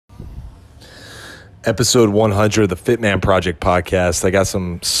Episode 100 of the Fitman Project podcast. I got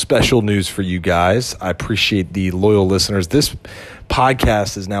some special news for you guys. I appreciate the loyal listeners. This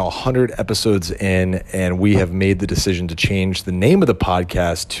podcast is now 100 episodes in, and we have made the decision to change the name of the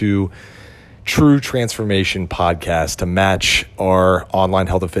podcast to True Transformation Podcast to match our online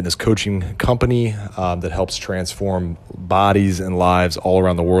health and fitness coaching company that helps transform bodies and lives all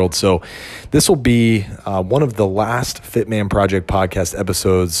around the world. So this will be one of the last Fitman Project podcast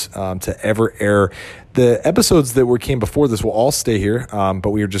episodes to ever air. The episodes that came before this will all stay here,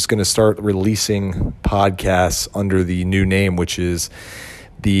 but we are just going to start releasing podcasts under the new name, which is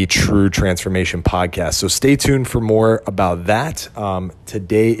the True Transformation Podcast. So stay tuned for more about that.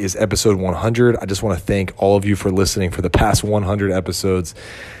 Today is episode 100. I just want to thank all of you for listening for the past 100 episodes.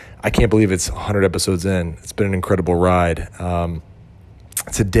 I can't believe it's 100 episodes in. It's been an incredible ride.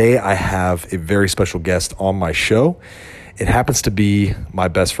 Today I have a very special guest on my show. It happens to be my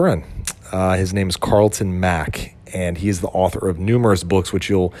best friend. His name is Carlton Mack, and he is the author of numerous books, which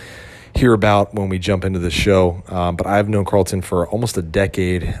you'll hear about when we jump into the show. But I've known Carlton for almost a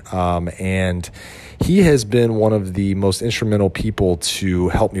decade, and he has been one of the most instrumental people to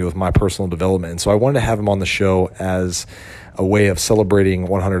help me with my personal development. And so I wanted to have him on the show as a way of celebrating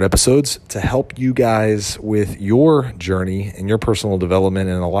 100 episodes to help you guys with your journey and your personal development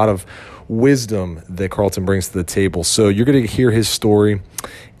and a lot of wisdom that Carlton brings to the table. So you're going to hear his story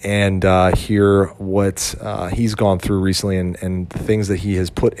and hear what he's gone through recently and the things that he has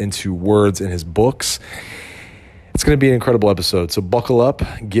put into words in his books. It's going to be an incredible episode. So buckle up,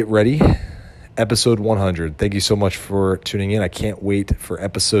 get ready. Episode 100. Thank you so much for tuning in. I can't wait for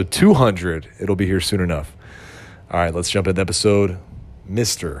episode 200. It'll be here soon enough. All right, let's jump into the episode.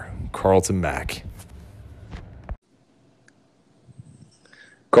 Mr. Carlton Mack.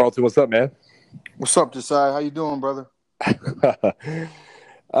 Carlton, what's up, man? What's up, Josiah? How you doing, brother?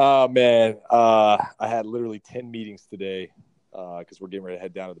 Oh, man. I had literally 10 meetings today because we're getting ready to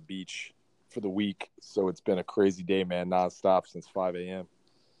head down to the beach for the week. So it's been a crazy day, man, nonstop since 5 a.m.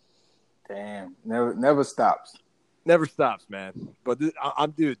 Damn, never stops. Never stops, man. But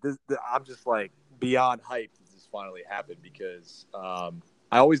I'm just like beyond hyped that this finally happened because I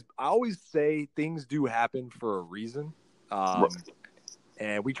always say things do happen for a reason.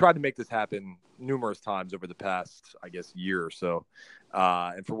 And we tried to make this happen numerous times over the past, I guess, year or so.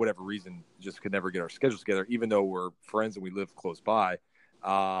 And for whatever reason, just could never get our schedules together, even though we're friends and we live close by.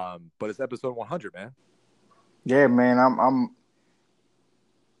 But it's episode 100, man. Yeah, man.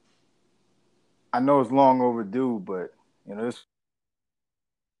 I know it's long overdue, but this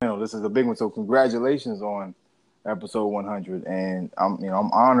is a big one. So congratulations on episode 100, and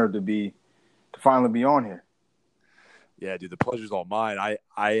I'm honored to finally be on here. Yeah, dude, the pleasure's all mine.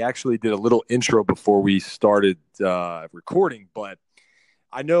 I actually did a little intro before we started recording, but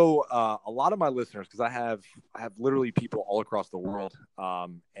I know a lot of my listeners, because I have literally people all across the world,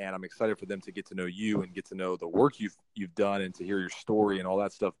 and I'm excited for them to get to know you and get to know the work you've done and to hear your story and all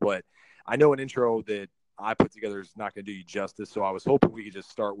that stuff. But I know an intro that I put together is not going to do you justice, so I was hoping we could just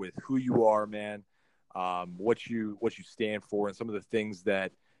start with who you are, man, what you stand for, and some of the things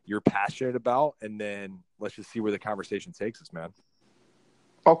that you're passionate about, and then let's just see where the conversation takes us, man.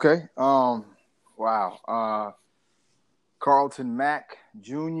 Okay. Wow. Carlton Mack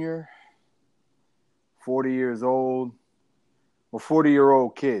Jr., 40 years old,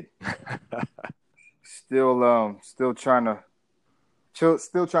 40-year-old kid. Still trying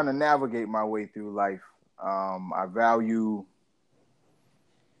to navigate my way through life. I value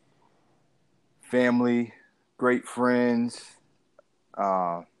family, great friends,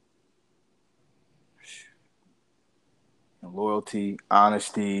 loyalty,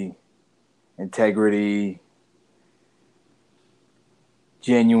 honesty, integrity,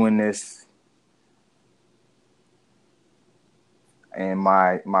 genuineness, and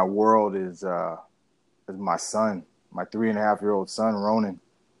my world is my son, my 3.5-year-old son, Ronan.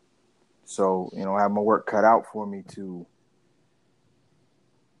 So I have my work cut out for me to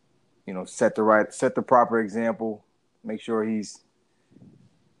set the proper example, make sure he's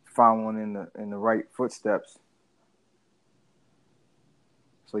following in the right footsteps.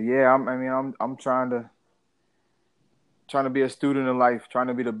 So yeah, I'm trying to be a student in life, trying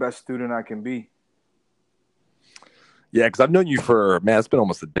to be the best student I can be. Yeah, because I've known you for, man, it's been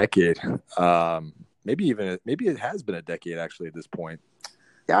almost a decade. Maybe it has been a decade actually at this point.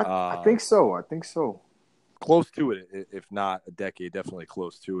 Yeah, I think so. Close to it, if not a decade, definitely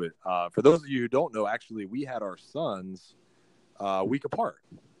close to it. For those of you who don't know, actually, we had our sons a week apart.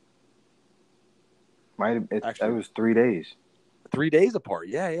 It was 3 days. 3 days apart.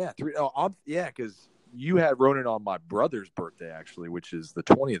 Yeah. Because you had Ronan on my brother's birthday, actually, which is the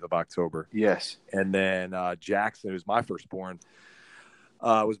 20th of October. Yes. And then Jackson, who's my firstborn,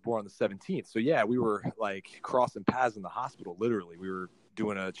 was born on the 17th. So, yeah, we were like crossing paths in the hospital, literally. We were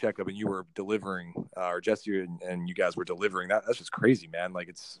doing a checkup and you were delivering, or Jesse and you guys were delivering. That's just crazy, man.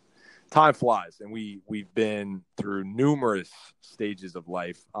 Like, time flies, and we've been through numerous stages of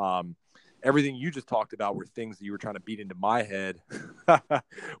life. Everything you just talked about were things that you were trying to beat into my head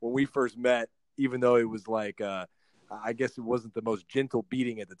when we first met, even though it was like, I guess it wasn't the most gentle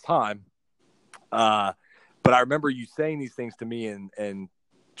beating at the time. But I remember you saying these things to me and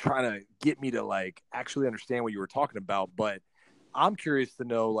trying to get me to like actually understand what you were talking about. But I'm curious to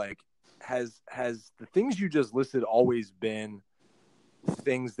know, like, has the things you just listed always been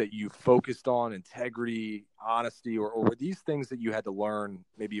things that you focused on, integrity, honesty, or were these things that you had to learn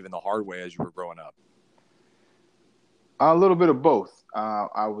maybe even the hard way as you were growing up? A little bit of both.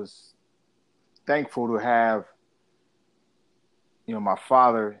 I was thankful to have, my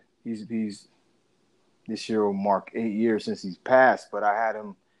father. He's this year will mark 8 years since he's passed, but I had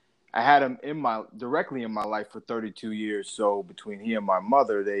him directly in my life for 32 years. So between he and my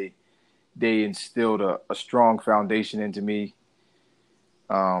mother, they instilled a strong foundation into me.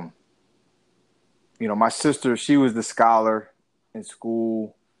 My sister, she was the scholar in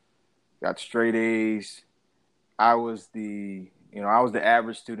school, got straight A's. I was the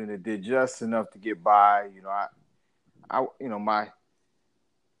average student that did just enough to get by. I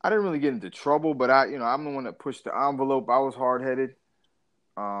didn't really get into trouble, but I'm the one that pushed the envelope. I was hard-headed,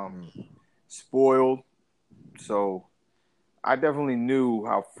 spoiled. So I definitely knew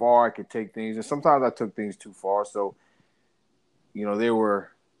how far I could take things. And sometimes I took things too far. So, there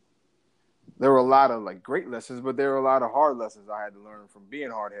were a lot of like great lessons, but there were a lot of hard lessons I had to learn from being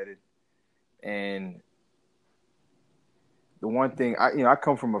hard-headed. And the one thing, I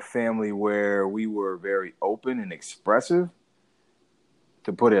come from a family where we were very open and expressive,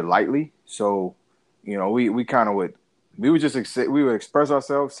 to put it lightly. So, we kind of would express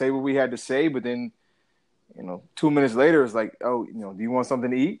ourselves, say what we had to say, but then, 2 minutes later, it's like, oh, do you want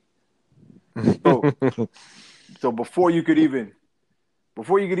something to eat? So before you could even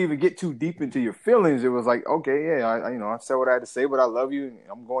get too deep into your feelings, it was like, okay, yeah, I said what I had to say, but I love you. And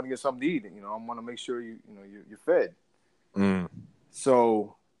I'm going to get something to eat. And, I'm going to make sure you're fed. Mm.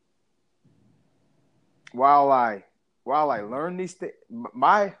 So while I learned these things,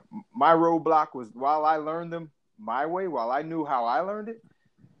 my roadblock was while I learned them my way, while I knew how I learned it,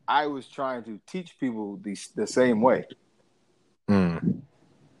 I was trying to teach people the same way. Mm.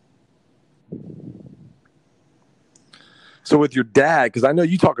 So with your dad, because I know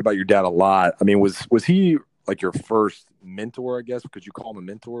you talk about your dad a lot. I mean, was he like your first mentor, I guess? Could you call him a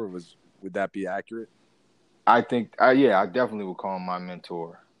mentor? Would that be accurate? I think, I definitely would call him my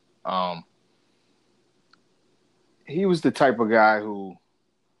mentor. He was the type of guy who,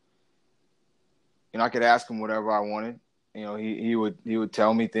 I could ask him whatever I wanted. He would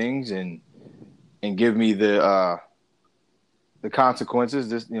tell me things and give me the consequences.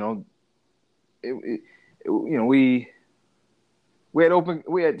 This,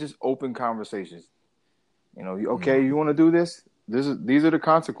 we had just open conversations. Okay, you want to do this? These are the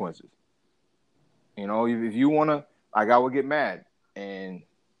consequences. If you want to, like, I would get mad and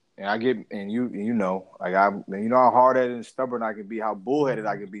I get, and like how hard-headed and stubborn I can be, how bullheaded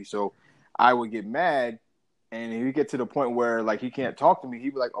I can be. So I would get mad, and if you get to the point where like he can't talk to me,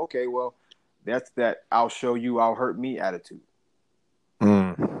 he'd be like, okay, well, that's that I'll show you, I'll hurt me attitude.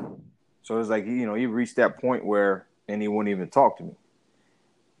 Mm. So it's like, he reached that point where, and he wouldn't even talk to me.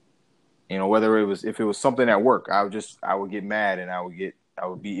 Whether if it was something at work, I would get mad and I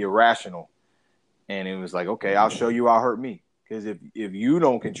would be irrational. And it was like, okay, I'll show you, I'll hurt me. Because if you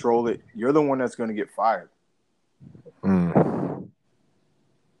don't control it, you're the one that's going to get fired. Mm.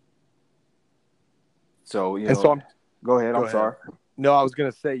 So, go ahead. I'm sorry. No, I was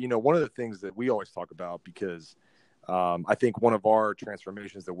going to say, one of the things that we always talk about, because I think one of our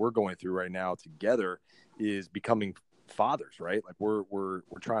transformations that we're going through right now together is becoming fathers, right? Like we're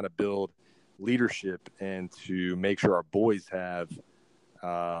trying to build leadership and to make sure our boys have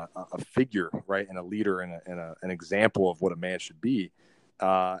a figure, right, and a leader and an example of what a man should be.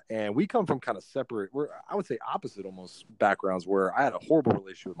 And we come from kind of separate, I would say opposite almost backgrounds, where I had a horrible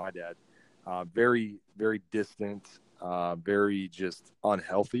relationship with my dad, very, very distant, very just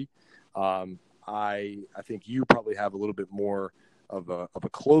unhealthy. I think you probably have a little bit more of a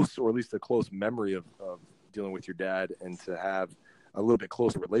close, or at least a close memory of dealing with your dad and to have a little bit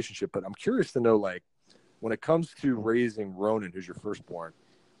closer relationship. But I'm curious to know, like, when it comes to raising Ronan, who's your firstborn,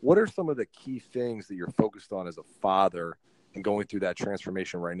 what are some of the key things that you're focused on as a father and going through that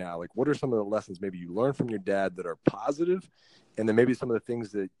transformation right now? Like, what are some of the lessons maybe you learned from your dad that are positive, and then maybe some of the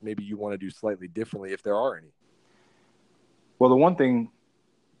things that maybe you want to do slightly differently, if there are any? Well, the one thing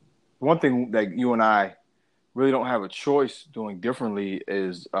that you and I really don't have a choice doing differently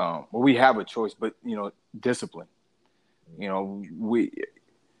is, well, we have a choice, but discipline.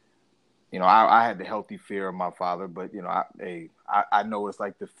 I had the healthy fear of my father, but I know what it's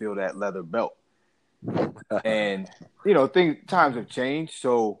like to feel that leather belt, and times have changed.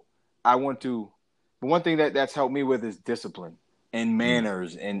 So I want to. But one thing that's helped me with is discipline and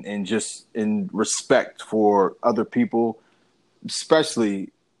manners and just in respect for other people,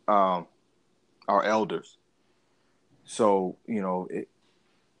 especially our elders. So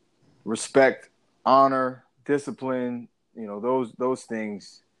respect, honor, discipline. Those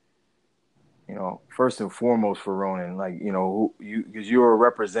things. First and foremost for Ronan, because you're a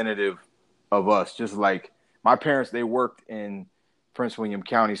representative of us. Just like my parents, they worked in Prince William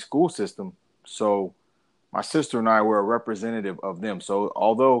County school system. So my sister and I were a representative of them. So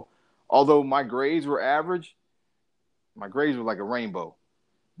although my grades were average, my grades were like a rainbow.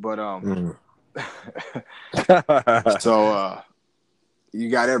 But so you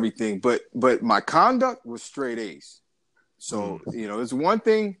got everything. But my conduct was straight A's. So it's one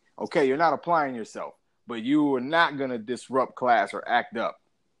thing. Okay, you're not applying yourself, but you are not going to disrupt class or act up.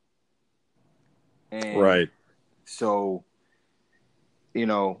 And right. So,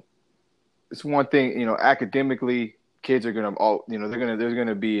 it's one thing, academically, kids are going to there's going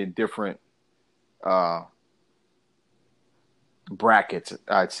to be in different brackets,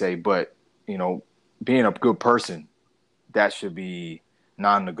 I'd say, but, being a good person, that should be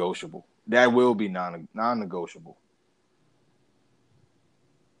non-negotiable. That will be non-negotiable.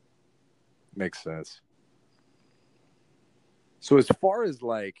 Makes sense. So as far as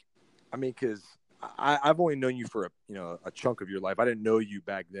because I've only known you for a chunk of your life. I didn't know you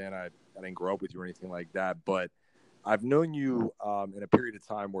back then. I didn't grow up with you or anything like that. But I've known you in a period of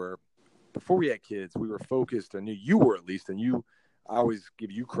time where before we had kids, we were focused. I knew you were at least, and I always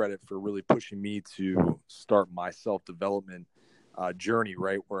give you credit for really pushing me to start my self-development journey,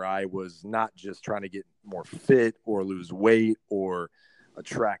 right? Where I was not just trying to get more fit or lose weight or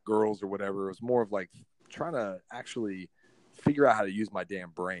attract girls or whatever. It was more of like trying to actually figure out how to use my damn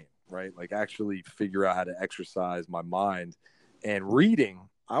brain, right? Like actually figure out how to exercise my mind. And reading,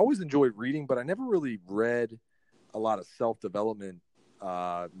 I always enjoyed reading, but I never really read a lot of self-development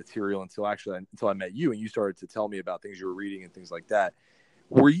material until I met you and you started to tell me about things you were reading and things like that.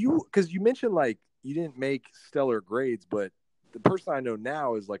 Because you mentioned like you didn't make stellar grades, but the person I know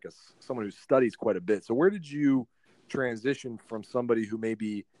now is like someone who studies quite a bit. So where did you transition from somebody who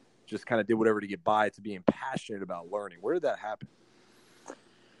maybe just kind of did whatever to get by to being passionate about learning? Where did that happen?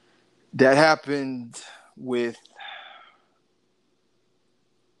 That happened with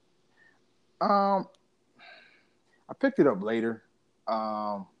I picked it up later.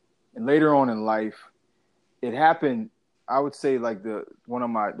 And later on in life, it happened. I would say like the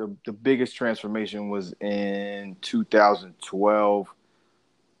biggest transformation was in 2012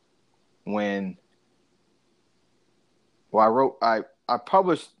 when I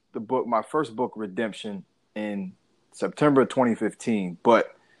published the book, my first book, Redemption, in September 2015.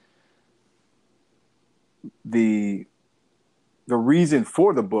 But the reason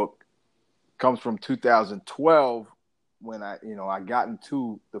for the book comes from 2012 when I got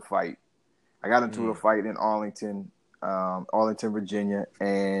into the fight. I got into a fight in Arlington, Virginia,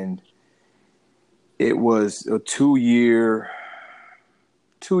 and it was a 2-year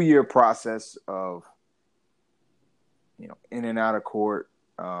process of in and out of court,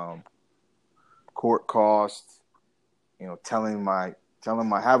 court costs, telling my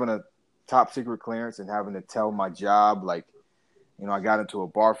having a top secret clearance and having to tell my job, I got into a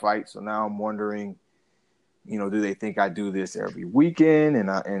bar fight. So now I'm wondering, do they think I do this every weekend? And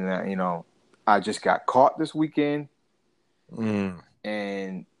I just got caught this weekend.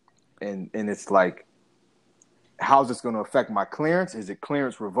 And it's like, how's this going to affect my clearance? Is it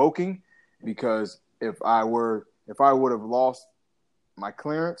clearance revoking? Because if I would have lost my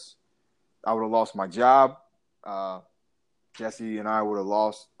clearance, I would have lost my job. Jesse and I would have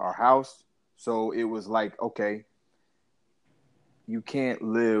lost our house. So it was like, okay, you can't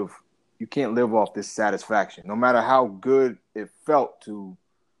live off this satisfaction. No matter how good it felt to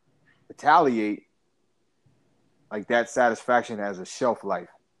retaliate, like that satisfaction has a shelf life.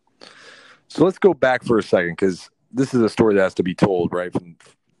 So let's go back for a second, because this is a story that has to be told right from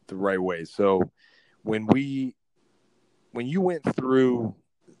the right way. So when you went through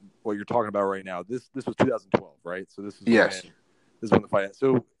what you're talking about right now, this was 2012, right? So this is yes. This is when the fight.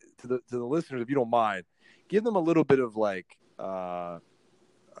 So to the listeners, if you don't mind, give them a little bit of like of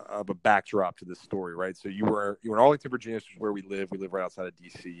a backdrop to this story, right? So you were in Arlington, Virginia, which is where we live. We live right outside of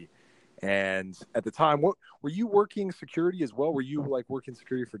DC. And at the time, what were you working security as well? Were you like working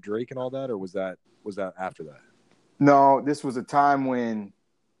security for Drake and all that, or was that after that? No, this was a time when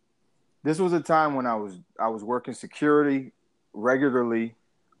I was working security regularly,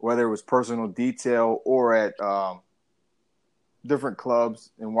 whether it was personal detail or at different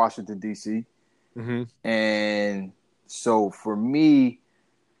clubs in Washington D.C. Mm-hmm. And so for me,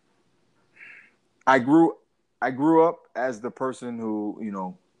 I grew up as the person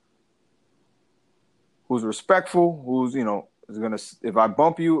who, who's respectful, who's, is gonna, if I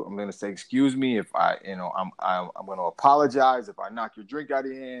bump you, I'm gonna say excuse me. If I'm gonna apologize. If I knock your drink out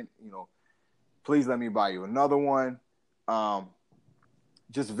of your hand, please let me buy you another one.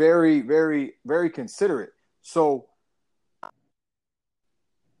 Just very, very, very considerate. So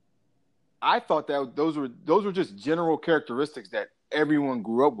I thought that those were just general characteristics that everyone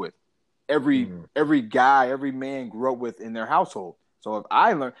grew up with. Every guy, every man grew up with in their household. So if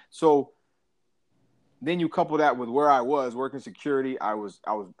I learned, then you couple that with where I was working security. I was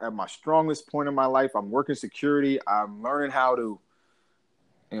at my strongest point in my life. I'm working security. I'm learning how to,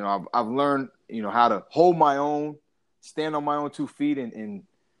 I've learned, how to hold my own, stand on my own 2 feet in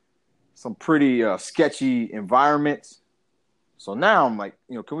some pretty sketchy environments. So now I'm like,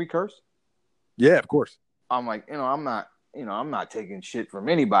 can we curse? Yeah, of course. I'm like, I'm not taking shit from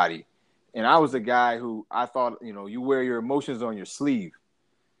anybody. And I was the guy who I thought, you wear your emotions on your sleeve.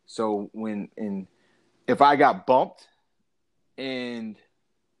 So if I got bumped and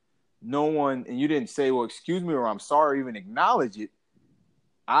you didn't say, well, excuse me, or I'm sorry, or even acknowledge it,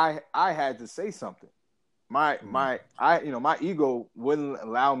 I had to say something. My ego wouldn't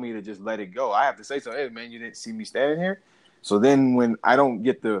allow me to just let it go. I have to say something. Hey, man, you didn't see me standing here. So then when I don't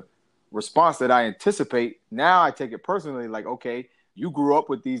get the response that I anticipate, now I take it personally. Like, okay, you grew up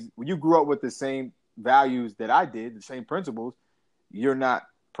with the same values that I did, the same principles. You're not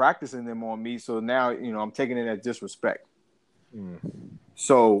practicing them on me. So now, I'm taking it as disrespect.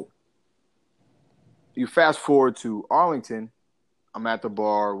 So you fast forward to Arlington. I'm at the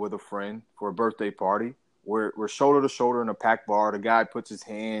bar with a friend for a birthday party. We're shoulder to shoulder in a packed bar. The guy puts his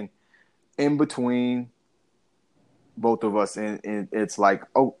hand in between both of us, and it's like,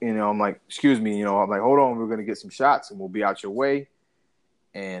 oh, I'm like, excuse me, I'm like, hold on, we're gonna get some shots, and we'll be out your way.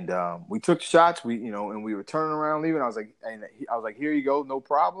 And we took shots, and we were turning around leaving. I was like, here you go, no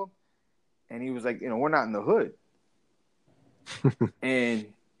problem. And he was like, we're not in the hood. And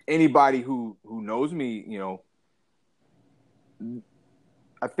anybody who knows me,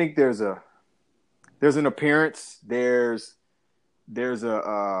 I think there's an appearance, there's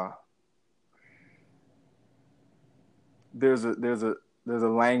a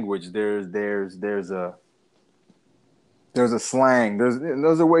language, there's a slang,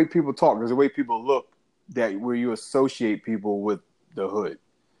 there's a way people talk, there's a way people look where you associate people with the hood.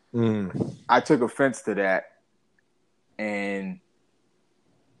 I took offense to that, and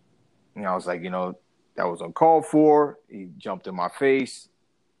I was like, that was uncalled for. He jumped in my face,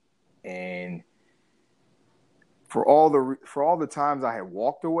 and for all the times I had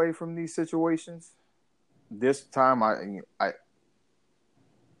walked away from these situations, this time I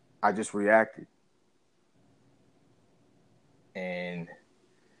just reacted. And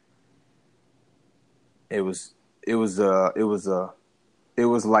it was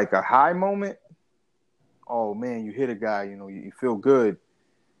like a high moment. Oh man, you hit a guy, you feel good.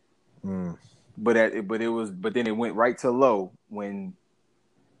 But then it went right to low when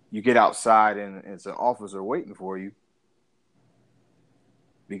you get outside and it's an officer waiting for you.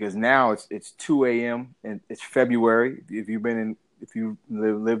 Because now it's 2 a.m. and it's February. If you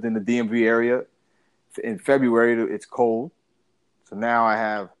lived in the DMV area, in February it's cold. So now I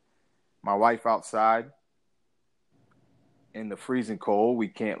have my wife outside in the freezing cold. We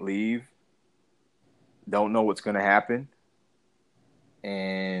can't leave. Don't know what's going to happen.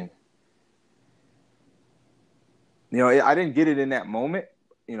 And, I didn't get it in that moment.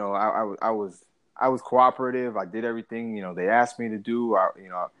 I was cooperative. I did everything, they asked me to do.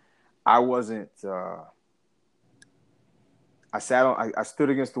 I wasn't, I stood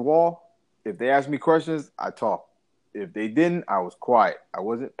against the wall. If they asked me questions, I talked. If they didn't, I was quiet. I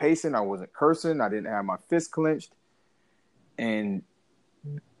wasn't pacing. I wasn't cursing. I didn't have my fist clenched. And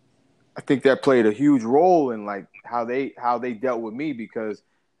I think that played a huge role in like how they dealt with me, because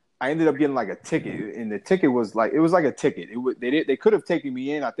I ended up getting like a ticket, and the ticket was like, it was like a ticket. They could have taken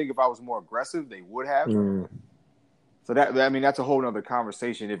me in. I think if I was more aggressive, they would have. So that's a whole nother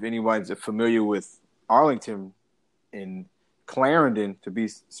conversation. If anyone's familiar with Arlington and Clarendon, to be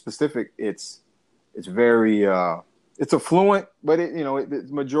specific, it's very it's affluent, but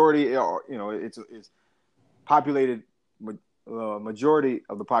it's majority, it's populated. Majority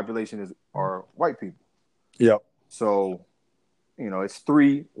of the population are white people. Yep. So, it's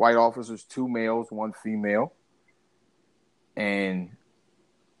 3 white officers, 2 males, 1 female, and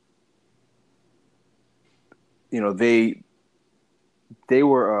they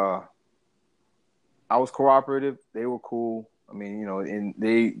were. I was cooperative. They were cool. I mean, and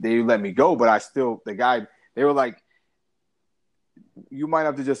they let me go, but they were like, you might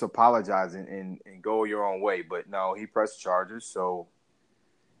have to just apologize and go your own way. But no, he pressed charges. So,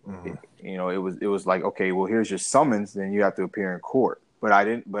 it was like, okay, well, here's your summons. Then you have to appear in court. But I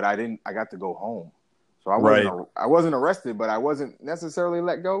didn't. I got to go home. So I wasn't arrested, but I wasn't necessarily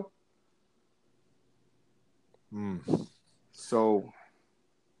let go. So,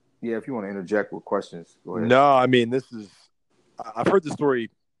 yeah, if you want to interject with questions, go ahead. No, I mean, I've heard the story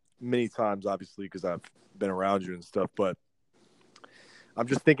many times, obviously, because I've been around you and stuff, but I'm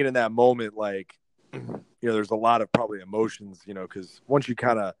just thinking in that moment, like, there's a lot of probably emotions, because once you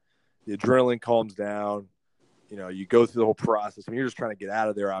the adrenaline calms down, you go through the whole process. I mean, you're just trying to get out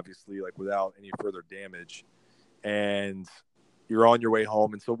of there, obviously, like without any further damage, and you're on your way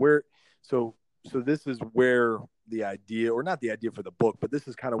home. And so this is where the idea, or not the idea for the book, but this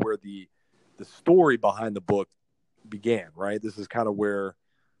is kind of where the story behind the book began, right? This is kind of where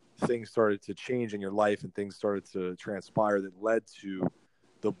things started to change in your life and things started to transpire that led to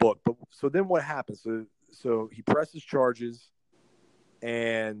the book. But so then what happens? So he presses charges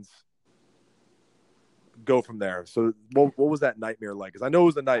and go from there. So what was that nightmare like? Because I know it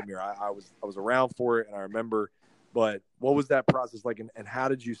was a nightmare. I was around for it, and I remember. But what was that process like, and how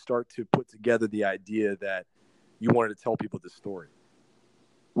did you start to put together the idea that you wanted to tell people this story?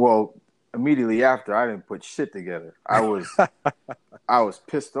 Well, immediately after, I didn't put shit together. I was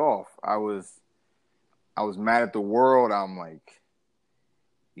pissed off. I was mad at the world. I'm like,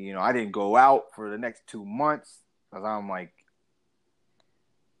 I didn't go out for the next 2 months because I'm like,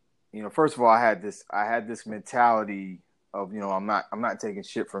 first of all, I had this mentality of, I'm not taking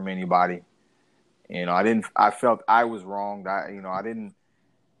shit from anybody. I felt I was wronged. I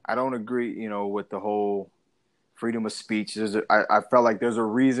don't agree, with the whole freedom of speech. I felt like there's a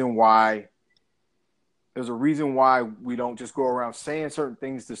reason why we don't just go around saying certain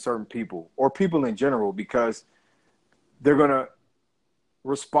things to certain people or people in general, because they're going to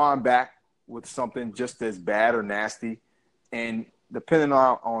respond back with something just as bad or nasty. And depending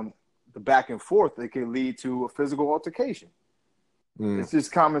on the back and forth, it can lead to a physical altercation. It's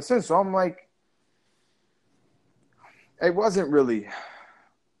just common sense. So I'm like, it wasn't really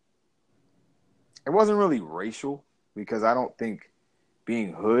racial, because I don't think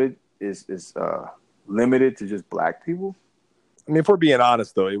being hood is limited to just black people. I mean, if we're being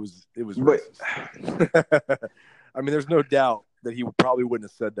honest, though, it was racist. I mean, there's no doubt that he probably wouldn't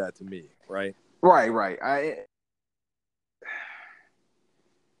have said that to me, right? Right.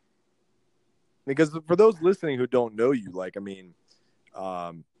 Because for those listening who don't know you, like, I mean,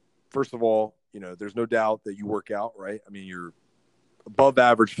 first of all, there's no doubt that you work out, right? I mean, you're above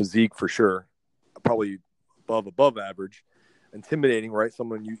average physique for sure, probably above average, intimidating, right?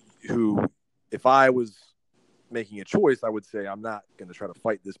 Someone who, if I was making a choice, I would say I'm not going to try to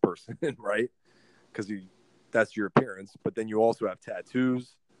fight this person, right? Because that's your appearance. But then you also have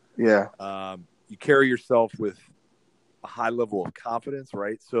tattoos. Yeah. You carry yourself with a high level of confidence,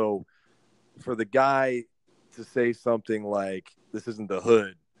 right? So for the guy to say something like, this isn't the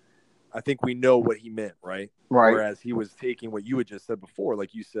hood, I think we know what he meant, right? Right. Whereas he was taking what you had just said before.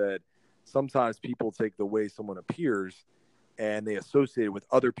 Like you said, sometimes people take the way someone appears and they associate it with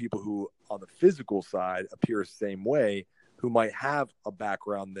other people who, on the physical side, appear the same way, who might have a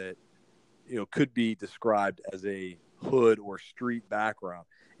background that, could be described as a hood or street background.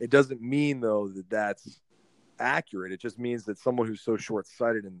 It doesn't mean, though, that that's accurate. It just means that someone who's so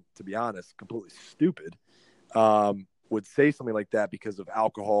short-sighted and, to be honest, completely stupid, would say something like that because of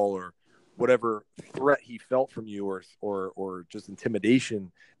alcohol or whatever threat he felt from you, or just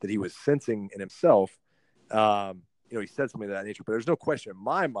intimidation that he was sensing in himself. He said something of that nature, but there's no question in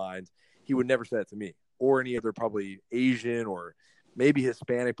my mind he would never say that to me or any other probably Asian or maybe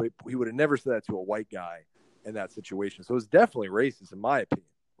Hispanic, but he would have never said that to a white guy in that situation. So it's definitely racist in my opinion,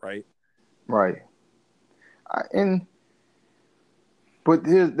 right? Right. But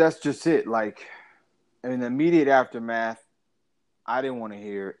that's just it. Like, in the immediate aftermath, I didn't want to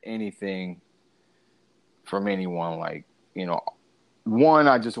hear anything from anyone. Like, one,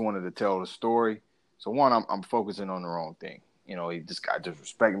 I just wanted to tell the story. So one, I'm focusing on the wrong thing. This guy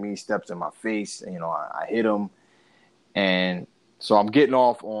disrespected me, steps in my face, I hit him. And so I'm getting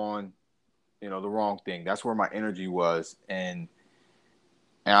off on the wrong thing. That's where my energy was, and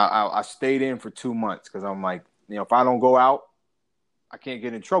I stayed in for 2 months because I'm like, if I don't go out, I can't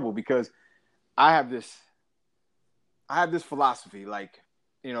get in trouble because I have this philosophy. Like,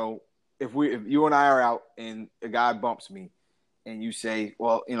 if you and I are out and a guy bumps me, and you say,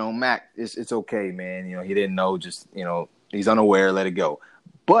 well, Mac, it's okay, man. He didn't know, just he's unaware, let it go.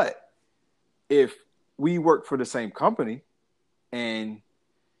 But if we work for the same company and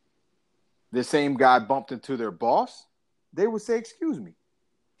the same guy bumped into their boss, they would say, excuse me.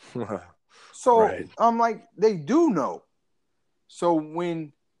 So right. I'm like, they do know. So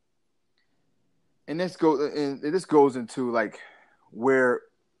and this goes into like what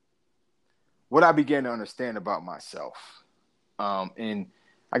I began to understand about myself. And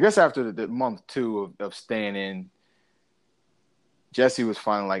I guess after the month 2 of staying in, Jessie was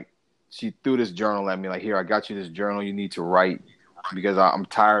finally like, she threw this journal at me, like, here, I got you this journal, you need to write, because I'm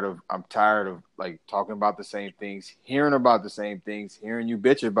tired of like talking about the same things, hearing about the same things, hearing you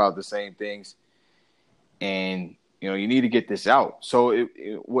bitch about the same things, and you need to get this out. So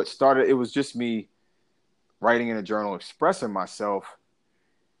it was just me writing in a journal, expressing myself,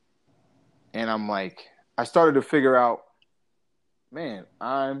 and I'm like, I started to figure out, man,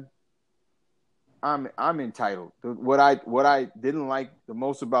 I'm entitled. What I didn't like the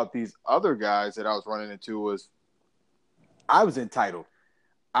most about these other guys that I was running into was I was entitled.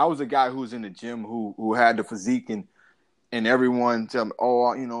 I was a guy who was in the gym who had the physique and everyone tell me,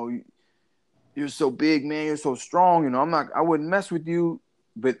 oh, you're so big, man, you're so strong, I wouldn't mess with you.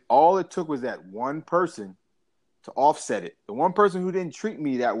 But all it took was that one person to offset it. The one person who didn't treat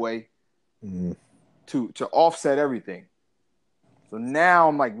me that way to offset everything. So now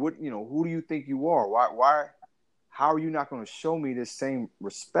I'm like, what, who do you think you are? Why, how are you not going to show me this same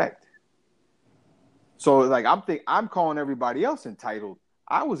respect? So like, I'm calling everybody else entitled.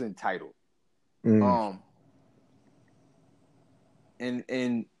 I was entitled. And it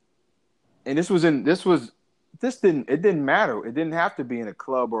didn't matter. It didn't have to be in a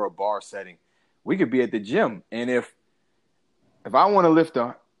club or a bar setting. We could be at the gym. And if I want to lift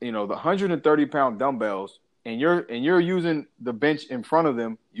the 130-pound dumbbells, and you're using the bench in front of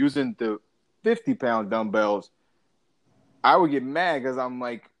them using the 50-pound dumbbells, I would get mad because I'm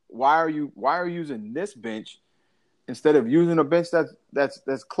like, why are you using this bench instead of using a bench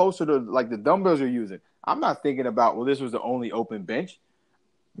that's closer to like the dumbbells you're using? I'm not thinking about, well, this was the only open bench.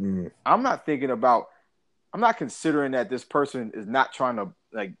 I'm not considering that this person is not trying to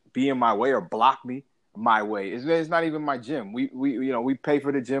like be in my way or block me my way. It's not even my gym. We pay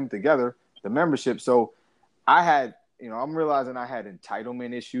for the gym together, the membership. So I had, I'm realizing I had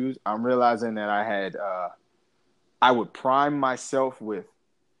entitlement issues. I'm realizing that I would prime myself with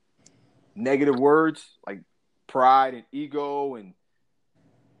negative words like pride and ego and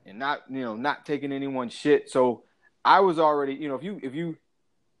not taking anyone's shit. So I was already, if you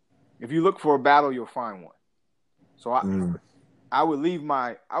look for a battle, you'll find one. So I would leave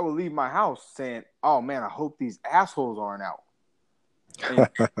my house saying, oh man, I hope these assholes aren't out. And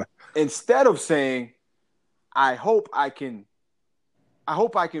instead of saying, I hope I can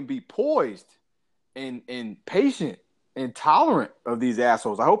be poised and patient and tolerant of these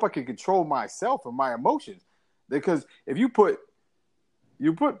assholes. I hope I can control myself and my emotions. Because if you put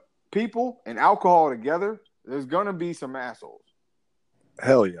people and alcohol together, there's gonna be some assholes.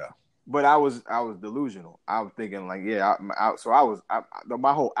 Hell yeah. But I was delusional. I was thinking like, yeah.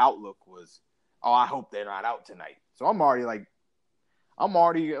 My whole outlook was, oh, I hope they're not out tonight. So I'm already like,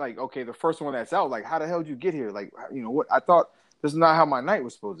 okay, the first one that's out, like, how the hell did you get here? Like, what? I thought this is not how my night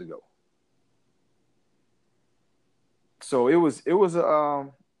was supposed to go. So it was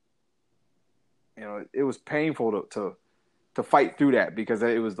painful to fight through that because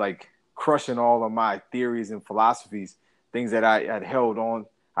it was like crushing all of my theories and philosophies, things that I had held on.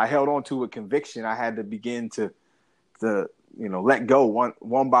 I held on to with conviction. I had to begin to let go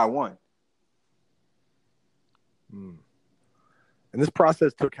one by one. And this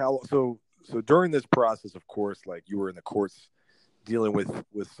process took how long? So during this process, of course, like you were in the courts dealing with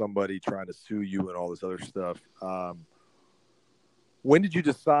somebody trying to sue you and all this other stuff. When did you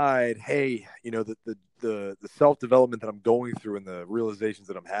decide, hey, the self-development that I'm going through and the realizations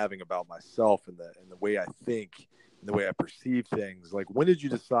that I'm having about myself and the way I think and the way I perceive things, like when did you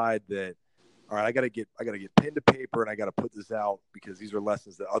decide that, all right, I gotta get pen to paper and I gotta put this out because these are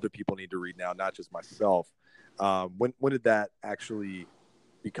lessons that other people need to read now, not just myself. When did that actually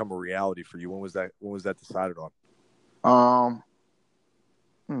become a reality for you? When was that decided on?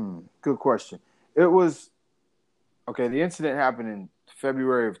 Good question. It was okay. The incident happened in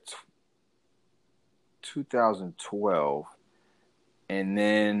February of 2012, And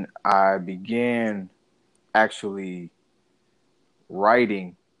then I began actually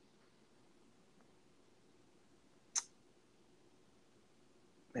writing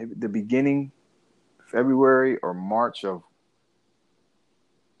maybe the beginning February or March of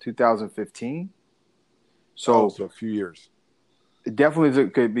 2015. So a few years. it definitely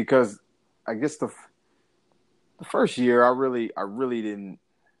took good because I guess the first year I really didn't.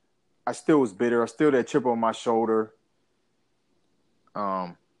 I still was bitter. I still had that chip on my shoulder.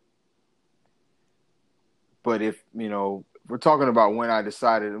 But if we're talking about when I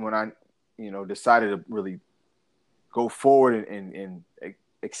decided to really go forward and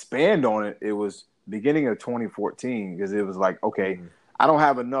expand on it, it was beginning of 2014 because it was like, okay, I don't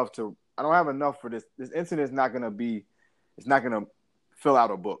have enough for this. This incident is not gonna fill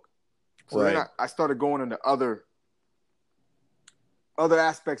out a book. So then I started going into other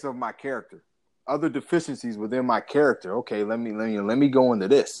aspects of my character, other deficiencies within my character. Okay, let me go into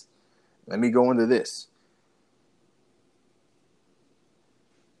this. Let me go into this.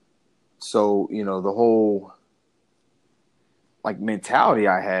 So, the whole like mentality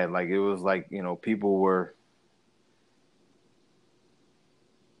I had, like it was like, people were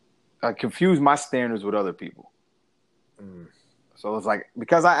I confused my standards with other people. So it's like,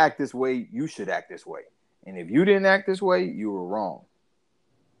 because I act this way, you should act this way. And if you didn't act this way, you were wrong.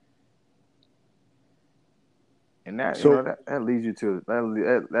 And that, that leads you to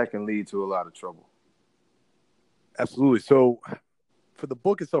that can lead to a lot of trouble. Absolutely. So for the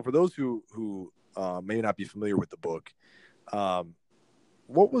book itself, for those who may not be familiar with the book,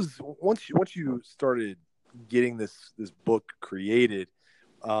 what was once you started getting this book created,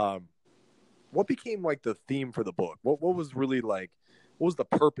 what became like the theme for the book? What was really like, what was the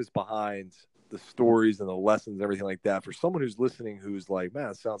purpose behind the stories and the lessons, everything like that? For someone who's listening, who's like,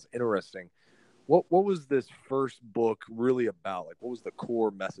 man, it sounds interesting. What was this first book really about? Like, what was the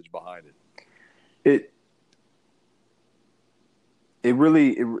core message behind it? It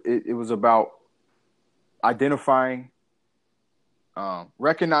really was about identifying,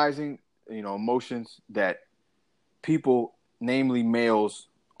 recognizing, emotions that people, namely males,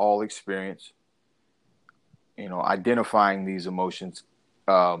 all experience. Identifying these emotions,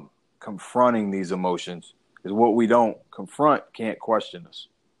 confronting these emotions, because what we don't confront can't question us.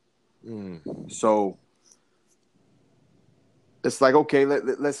 So it's like, okay,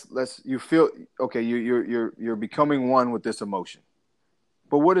 let's you feel okay, you're becoming one with this emotion.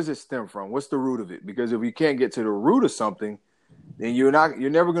 But what does it stem from? What's the root of it? Because if you can't get to the root of something, then you're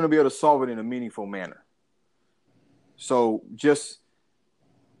never going to be able to solve it in a meaningful manner. So just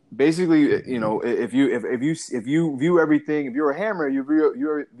basically, if you view everything, if you're a hammer, you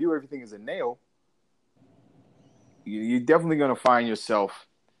view everything as a nail, you're definitely going to find yourself.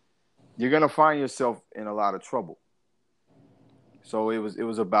 You're going to find yourself in a lot of trouble. So it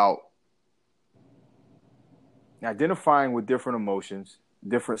was about identifying with different emotions,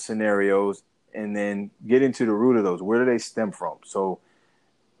 different scenarios, and then get into the root of those. Where do they stem from? So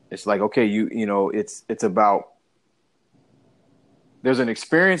it's like, okay, it's about, there's an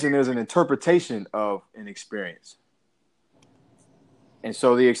experience and there's an interpretation of an experience. And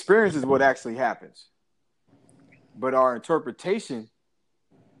so the experience is what actually happens. But our interpretation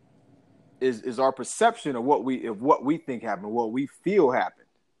is our perception of what we think happened, what we feel happened.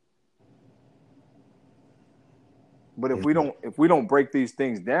 But if we don't break these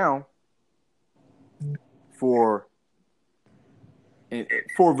things down for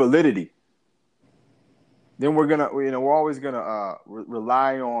validity, then we're always gonna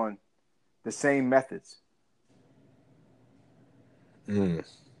rely on the same methods. So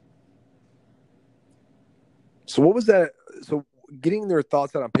what was that? So getting their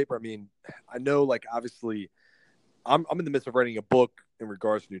thoughts out on paper. I mean, I know, like, obviously, I'm in the midst of writing a book in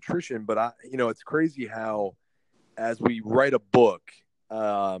regards to nutrition, but it's crazy how, as we write a book,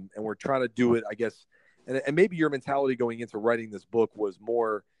 and we're trying to do it, I guess, and maybe your mentality going into writing this book was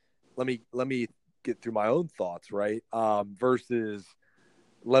more, let me get through my own thoughts, right? Versus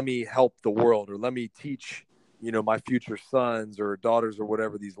let me help the world, or let me teach, my future sons or daughters or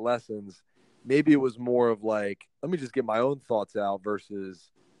whatever these lessons. Maybe it was more of like, let me just get my own thoughts out versus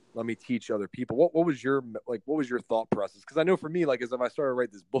let me teach other people. What was your thought process? Because I know for me, like, as I started to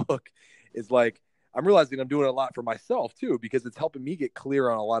write this book, it's like, I'm realizing I'm doing a lot for myself too, because it's helping me get clear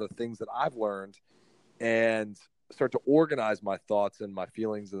on a lot of things that I've learned and start to organize my thoughts and my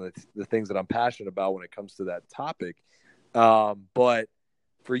feelings and the things that I'm passionate about when it comes to that topic. But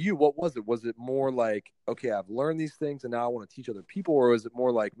for you, what was it? Was it more like, okay, I've learned these things and now I want to teach other people? Or was it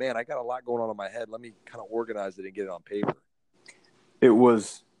more like, man, I got a lot going on in my head. Let me kind of organize it and get it on paper? It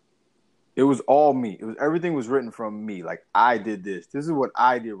was It was all me. Everything was written from me. Like, I did this. This is what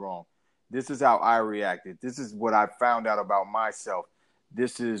I did wrong. This is how I reacted. This is what I found out about myself.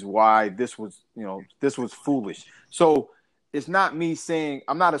 This is why this was foolish. So it's not me saying,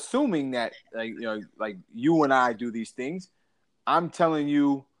 I'm not assuming that like you and I do these things. I'm telling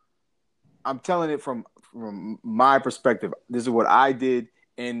you, I'm telling it from my perspective. This is what I did,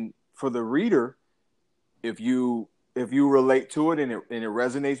 and for the reader, if you relate to it and it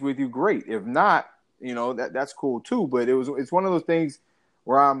resonates with you, great. If not, that's cool too. But it's one of those things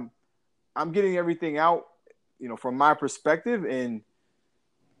where I'm getting everything out, from my perspective, and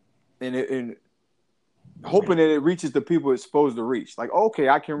hoping that it reaches the people it's supposed to reach. Like, okay,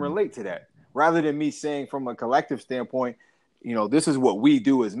 I can relate to that, rather than me saying from a collective standpoint, this is what we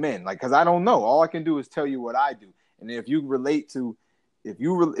do as men. Like, because I don't know. All I can do is tell you what I do, and if you relate to, if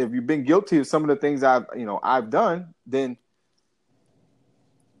you've been guilty of some of the things I've done, then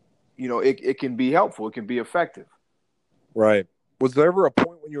it can be helpful. It can be effective. Right. Was there ever a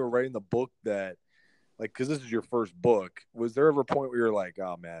point when you were writing the book that, like, because this is your first book, was there ever a point where you're like,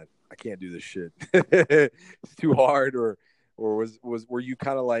 oh man, I can't do this shit, it's too hard, or were you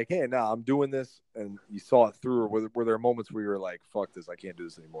kind of like, hey, nah, I'm doing this, and you saw it through, or were there moments where you were like, fuck this, I can't do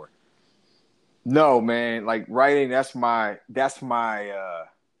this anymore? No, man. Like, writing, that's my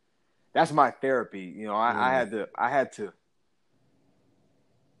therapy. I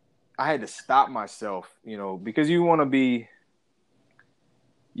had to stop myself, because you want to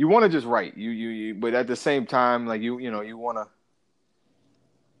just write, but at the same time, like, you want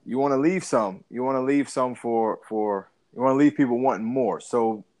to leave some, you want to leave people wanting more.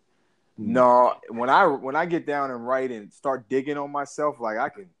 So no, when I get down and write and start digging on myself, like, I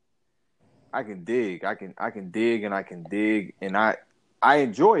can dig, I can dig and I can dig, and I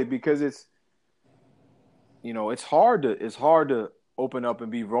enjoy it, because it's hard to open up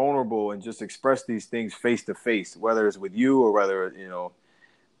and be vulnerable and just express these things face to face, whether it's with you or whether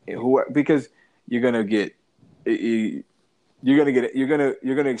because you're gonna get you're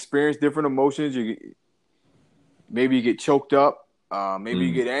gonna experience different emotions. Maybe you get choked up, maybe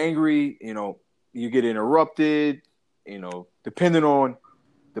you get angry, you get interrupted, depending on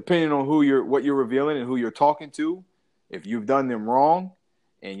what you're revealing and who you're talking to. If you've done them wrong,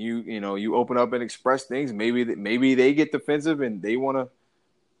 and you open up and express things, maybe they get defensive and they want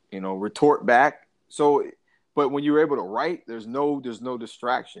to retort back. So, but when you're able to write, there's no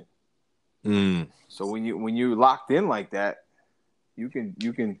distraction. So when you locked in like that, you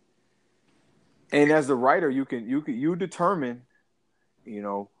can, and as the writer, you determine,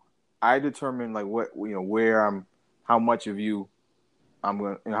 I determine, like, what, where how much of you I'm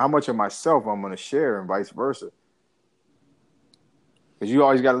going to, how much of myself I'm going to share, and vice versa. Because you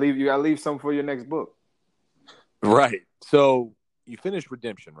always got to leave something for your next book. Right. So you finished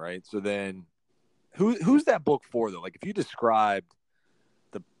Redemption, right? So then who's that book for, though? Like, if you described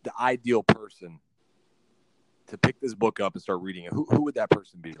the ideal person to pick this book up and start reading it, who would that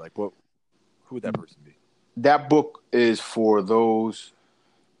person be? Like, who would that person be? That book is for those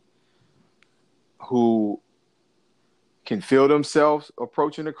who can feel themselves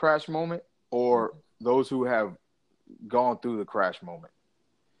approaching the crash moment, or those who have gone through the crash moment.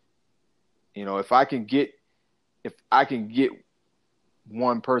 If I can get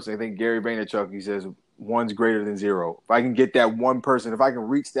one person, I think Gary Vaynerchuk, he says one's greater than zero. If I can get that one person, if I can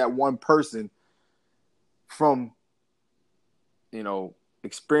reach that one person from,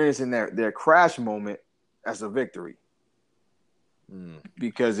 experiencing their crash moment, that's a victory.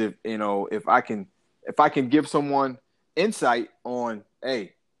 Because if I can give someone insight on,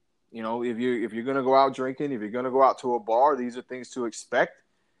 hey, if you're gonna go out drinking, if you're gonna go out to a bar, these are things to expect.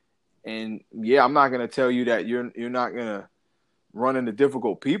 And yeah, I'm not gonna tell you that you're not gonna run into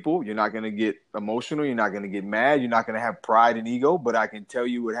difficult people. You're not gonna get emotional. You're not gonna get mad. You're not gonna have pride and ego. But I can tell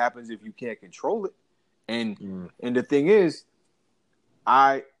you what happens if you can't control it. And the thing is,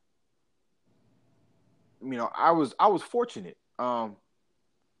 I was fortunate. I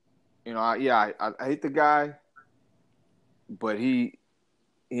hate the guy, but he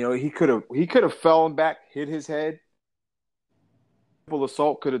could have fallen back, hit his head. Simple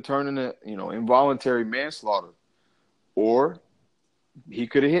assault could have turned into involuntary manslaughter, or he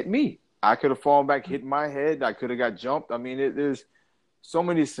could have hit me. I could have fallen back, hit my head. I could have got jumped. I mean, there's so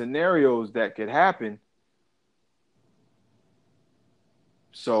many scenarios that could happen.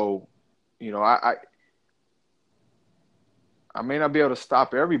 So, I may not be able to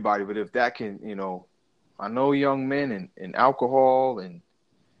stop everybody, but if that can, I know young men and alcohol, and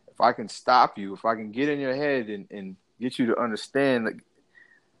if I can stop you, if I can get in your head and get you to understand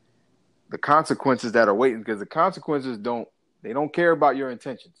the consequences that are waiting, because the consequences don't care about your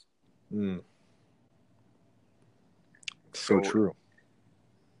intentions. Mm. So true.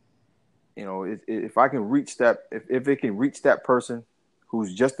 You know, if I can reach that, if it can reach that person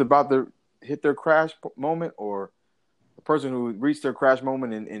who's just about to hit their crash moment, or the person who reached their crash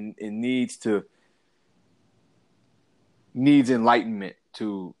moment and needs enlightenment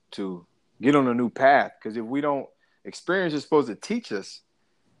to get on a new path. Because if we don't, experience is supposed to teach us,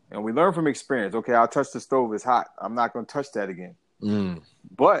 and we learn from experience. Okay, I'll touch the stove, it's hot, I'm not going to touch that again.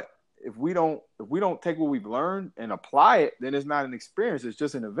 But if we don't take what we've learned and apply it, then it's not an experience, it's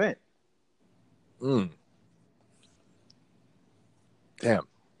just an event. Damn,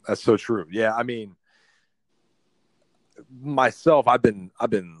 that's so true. Yeah, I mean, myself, I've been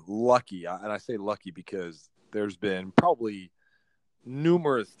lucky, and I say lucky because there's been probably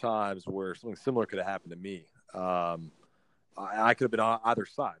numerous times where something similar could have happened to me. I could have been on either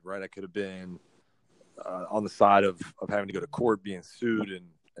side, right? I could have been on the side of having to go to court, being sued,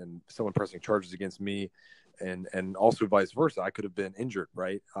 and someone pressing charges against me, and also vice versa. I could have been injured,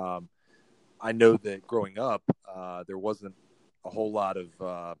 right? I know that growing up, there wasn't a whole lot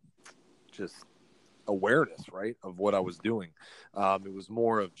of just awareness, right, of what I was doing. It was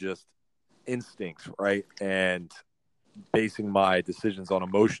more of just instincts, right, and basing my decisions on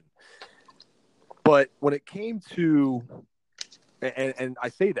emotion. But when it came to, and I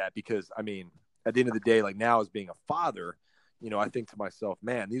say that because, I mean, at the end of the day, like now as being a father, you know, I think to myself,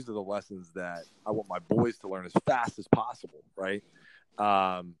 man, these are the lessons that I want my boys to learn as fast as possible, right?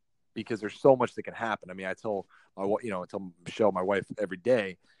 Because there's so much that can happen. I mean, I tell Michelle, my wife, every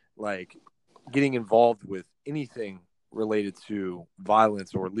day, like getting involved with anything related to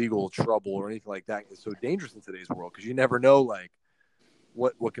violence or legal trouble or anything like that is so dangerous in today's world, because you never know, like,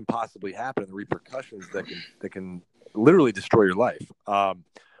 what can possibly happen, and the repercussions that can literally destroy your life.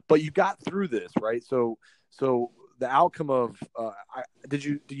 But you got through this, right? So the outcome of did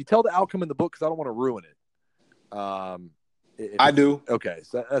you tell the outcome in the book? Because I don't want to ruin it. I do. Okay,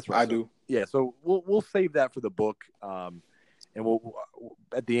 so that's right. I do. Yeah, so we'll save that for the book, and we'll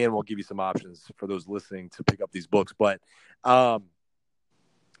at the end we'll give you some options for those listening to pick up these books. But what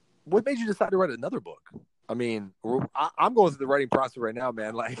made you decide to write another book? I mean, I'm going through the writing process right now,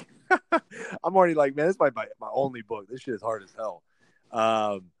 man. Like, I'm already like, man, this might be my only book. This shit is hard as hell.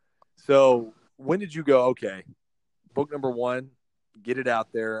 So when did you go, okay, book number one, get it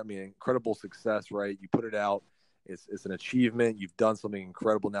out there? I mean, incredible success, right? You put it out. It's an achievement. You've done something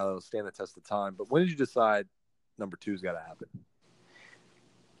incredible now that'll stand the test of time. But when did you decide number two's got to happen?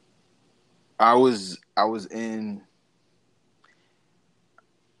 I was in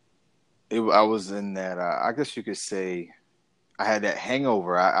that. I guess you could say I had that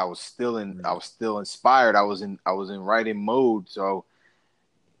hangover. I was still inspired. I was in writing mode. So,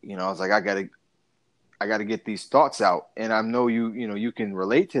 you know, I was like, I gotta get these thoughts out. And I know you can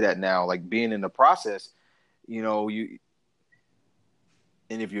relate to that now, like being in the process. You know, and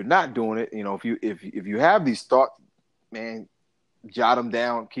if you're not doing it, you know, if you have these thoughts, man, jot them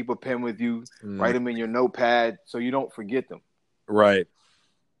down, keep a pen with you, write them in your notepad so you don't forget them. Right.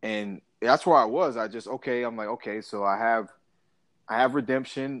 And that's where I was. I'm like, okay, so I have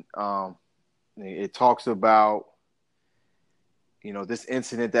redemption. It talks about, you know, this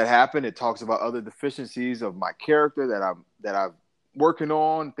incident that happened. It talks about other deficiencies of my character that I'm working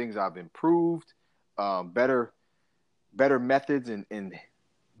on, things I've improved, better methods in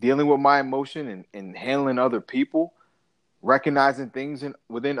dealing with my emotion and handling other people, recognizing things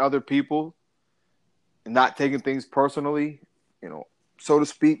within other people, and not taking things personally, you know, so to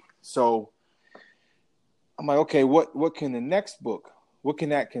speak. So I'm like, okay, what can the next book, what can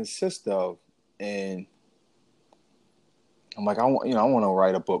that consist of? And I'm like, I want to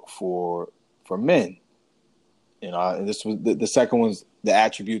write a book for men, you know. And this was the second one's the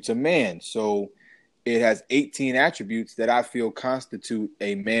attributes of man. So it has 18 attributes that I feel constitute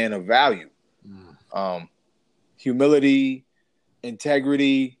a man of value. Humility,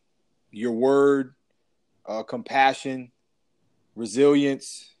 integrity, your word, compassion,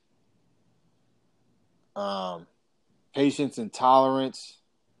 resilience, patience and tolerance,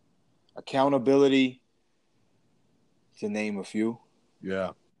 accountability, to name a few.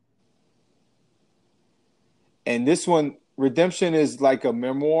 Yeah. And this one, redemption, is like a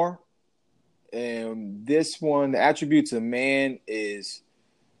memoir. And this one, the attributes of man, it's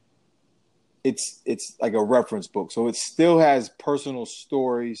like a reference book. So it still has personal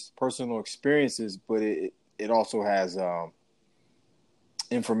stories, personal experiences, but it also has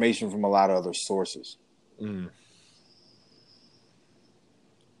information from a lot of other sources.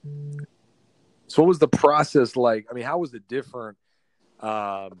 So what was the process like? I mean, how was it different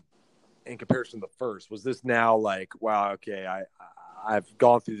in comparison to the first? Was this now like, wow, okay, I've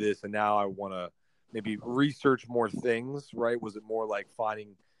gone through this and now I want to maybe research more things, right? Was it more like finding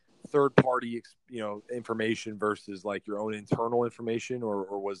third party, information versus like your own internal information,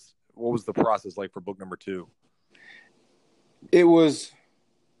 or what was the process like for book number 2? It was,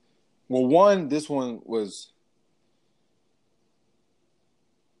 well, this one was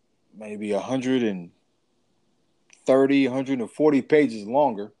maybe 130, 140 pages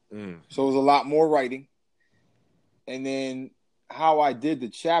longer. So it was a lot more writing. And then how I did the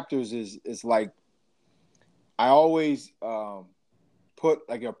chapters is like, I always put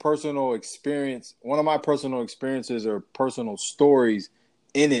like a personal experience, one of my personal experiences or personal stories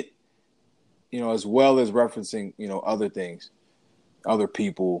in it, as well as referencing, other things, other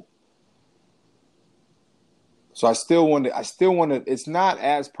people. So I still want to, it's not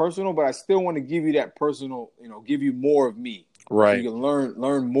as personal, but I still want to give you that personal, give you more of me. Right. So you can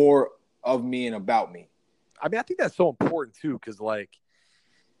learn more of me and about me. I mean, I think that's so important too, because like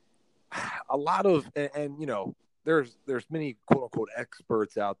a lot of, and there's many quote unquote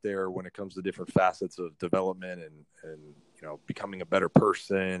experts out there when it comes to different facets of development and becoming a better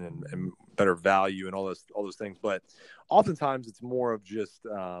person and better value and all those things. But oftentimes it's more of just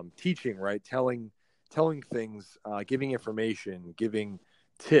teaching, right? Telling things, giving information, giving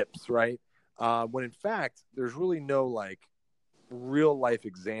tips, right? When in fact there's really no like real life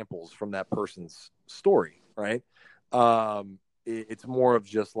examples from that person's story, right? It's more of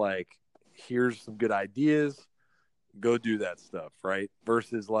just like, here's some good ideas, go do that stuff, right?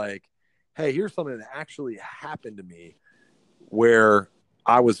 Versus like, hey, here's something that actually happened to me where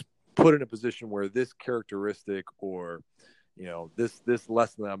I was put in a position where this characteristic or this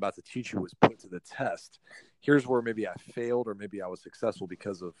lesson that I'm about to teach you was put to the test. Here's where maybe I failed or maybe I was successful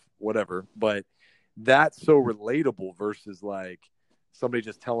because of whatever. But that's so relatable versus like somebody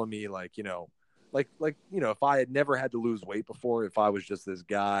just telling me like, if I had never had to lose weight before, if I was just this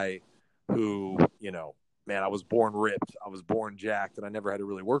guy who, man, I was born ripped, I was born jacked, and I never had to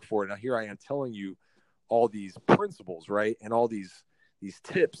really work for it. Now here I am telling you all these principles, right? And all these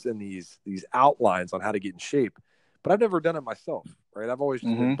tips and these outlines on how to get in shape. But I've never done it myself, right? I've always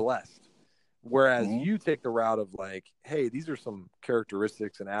just been blessed. Whereas you take the route of like, hey, these are some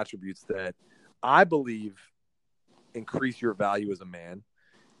characteristics and attributes that I believe increase your value as a man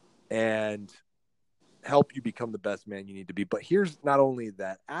and help you become the best man you need to be. But here's not only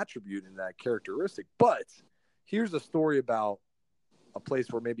that attribute and that characteristic, but here's a story about a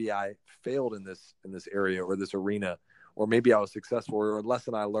place where maybe I failed in this area or this arena, or maybe I was successful, or a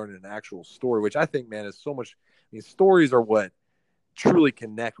lesson I learned in an actual story, which I think, man, is so much. I mean, stories are what truly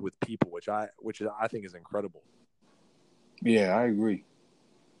connect with people, which I think is incredible. Yeah, I agree.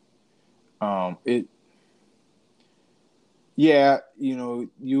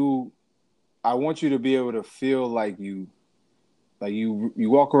 I want you to be able to feel like you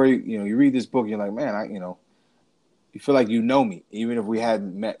walk away, you read this book, you're like, man, you feel like you know me, even if we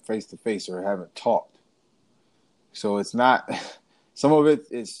hadn't met face to face or haven't talked. So it's not, some of it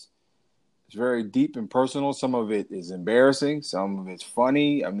is very deep and personal. Some of it is embarrassing. Some of it's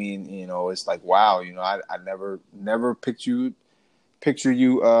funny. I mean, it's like, wow, I never picture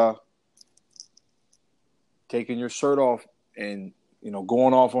you taking your shirt off and,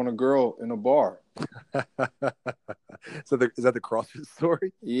 going off on a girl in a bar. So is that the CrossFit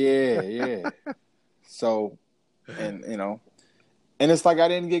story? Yeah. So, and it's like I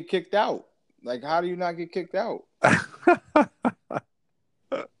didn't get kicked out. Like, how do you not get kicked out?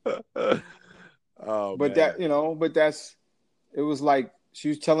 Oh, but man. it was like she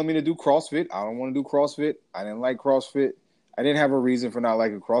was telling me to do CrossFit. I don't want to do CrossFit. I didn't like CrossFit. I didn't have a reason for not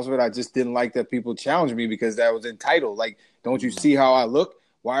liking CrossFit. I just didn't like that people challenged me because that was entitled. Like, don't you see how I look?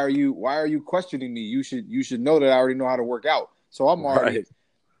 Why are you questioning me? You should know that I already know how to work out. So I'm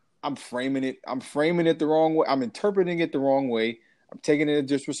framing it the wrong way. I'm interpreting it the wrong way. I'm taking it as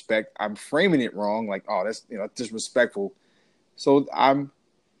disrespect. I'm framing it wrong. Like, oh, that's disrespectful. So I'm,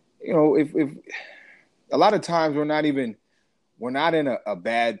 if a lot of times we're not in a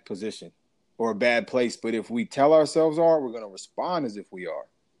bad position or a bad place, but if we tell ourselves we're going to respond as if we are.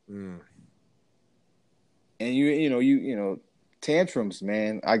 And tantrums,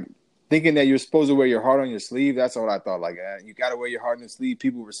 man. Thinking that you're supposed to wear your heart on your sleeve. That's what I thought. Like, you got to wear your heart on your sleeve.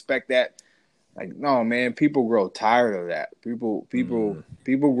 People respect that. Like, no, man. People grow tired of that. People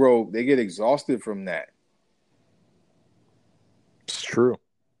grow. They get exhausted from that. It's true.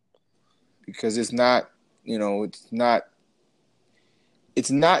 Because it's not. It's not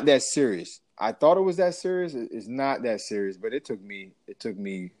that serious. I thought it was that serious. It's not that serious. But it took me.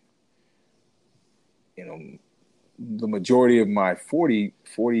 The majority of my 40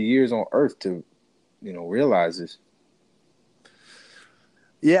 years on Earth to, realize this.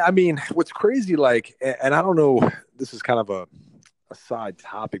 Yeah, I mean, what's crazy, like, and I don't know, this is kind of a side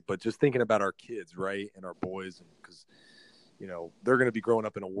topic, but just thinking about our kids, right, and our boys, and because they're going to be growing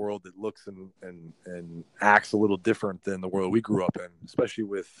up in a world that looks and acts a little different than the world we grew up in, especially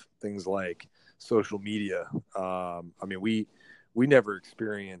with things like social media. I mean, we never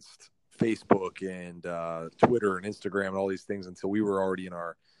experienced Facebook and Twitter and Instagram and all these things until we were already in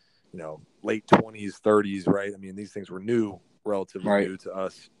our late 20s, 30s, right? I mean, these things were new, relatively Right. new to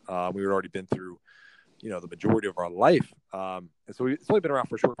us. We had already been through, the majority of our life. And so it's only been around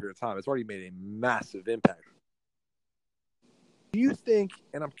for a short period of time. It's already made a massive impact. Do you think,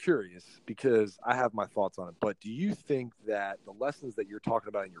 and I'm curious because I have my thoughts on it, but do you think that the lessons that you're talking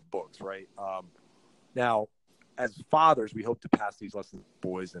about in your books, right? Now, as fathers, we hope to pass these lessons to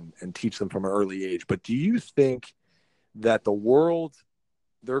boys and teach them from an early age. But do you think that the world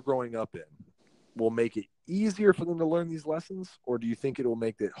they're growing up in will make it easier for them to learn these lessons, or do you think it will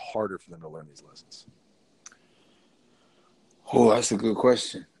make it harder for them to learn these lessons? Oh, that's a good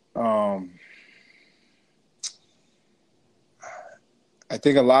question. I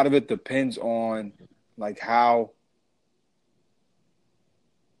think a lot of it depends on like how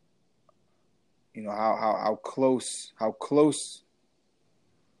how close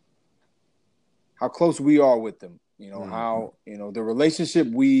we are with them. How the relationship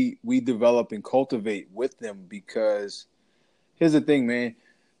we develop and cultivate with them. Because here's the thing, man.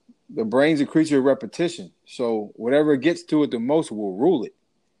 The brain's a creature of repetition. So whatever gets to it the most will rule it.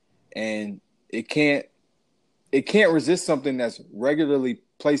 And it can't resist something that's regularly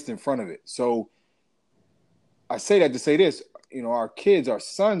placed in front of it. So I say that to say this, our kids, our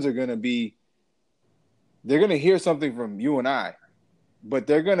sons they're going to hear something from you and I, but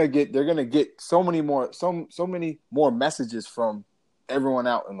they're going to get so many more messages from everyone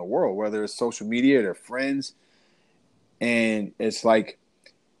out in the world, whether it's social media, their friends. And it's like,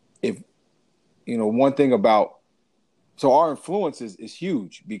 if, one thing about, so our influence is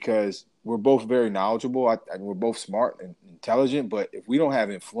huge because we're both very knowledgeable. We're both smart and intelligent, but if we don't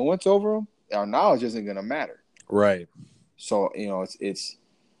have influence over them, our knowledge isn't going to matter. Right. So, it's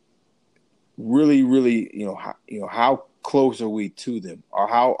really, really, how close are we to them,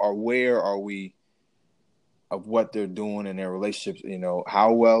 or where are we of what they're doing in their relationships?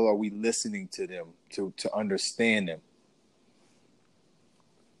 How well are we listening to them to understand them?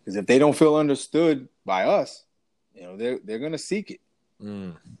 Because if they don't feel understood by us, they're going to seek it.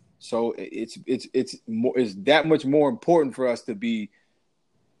 Mm. So it's that much more important for us to be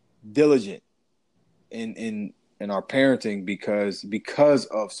diligent in our parenting because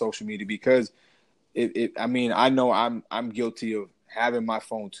of social media. Because I mean, I know I'm guilty of having my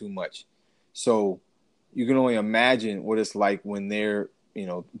phone too much. So you can only imagine what it's like when they're,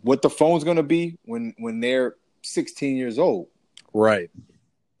 what the phone's going to be when they're 16 years old. Right.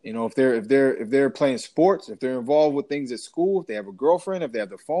 If they're playing sports, if they're involved with things at school, if they have a girlfriend, if they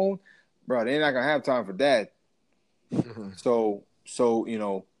have the phone, bro, they're not gonna have time for that. So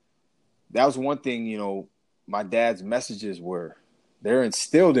that was one thing. My dad's messages they're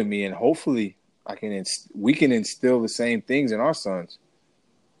instilled in me, and hopefully we can instill the same things in our sons.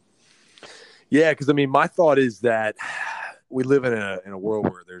 Yeah, because I mean, my thought is that we live in a world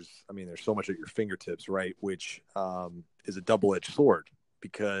where there's so much at your fingertips, right? Which is a double-edged sword,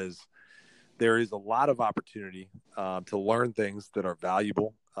 because there is a lot of opportunity to learn things that are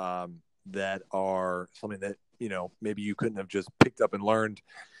valuable, that are something that maybe you couldn't have just picked up and learned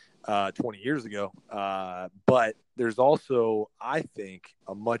 20 years ago. But there's also, I think,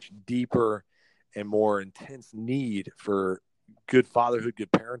 a much deeper and more intense need for good fatherhood, good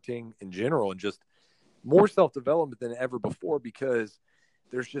parenting in general, and just more self-development than ever before, because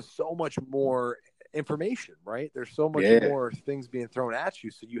there's just so much more information, right? There's so much more things being thrown at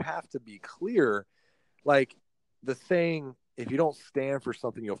you. So you have to be clear. Like the saying, if you don't stand for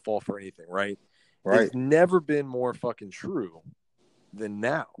something, you'll fall for anything, right? Right. It's never been more fucking true than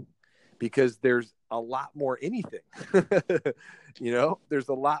now, because there's a lot more anything. There's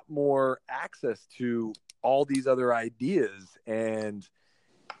a lot more access to all these other ideas, and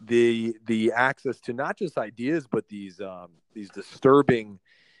the access to not just ideas, but these disturbing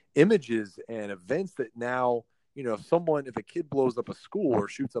images and events that now, if a kid blows up a school or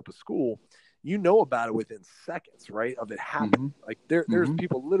shoots up a school, about it within seconds, right, of it happening. Mm-hmm. Like there's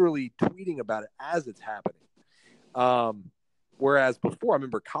people literally tweeting about it as it's happening. Whereas before, I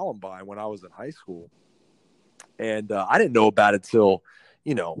remember Columbine when I was in high school, and I didn't know about it till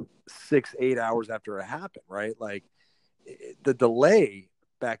 6-8 hours after it happened, right? Like the delay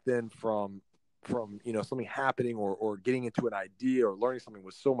back then from something happening or getting into an idea or learning something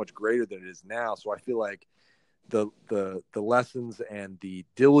was so much greater than it is now. So I feel like the lessons and the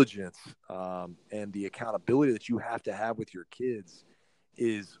diligence and the accountability that you have to have with your kids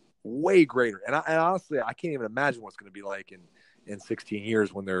is way greater. And honestly, I can't even imagine what's going to be like in 16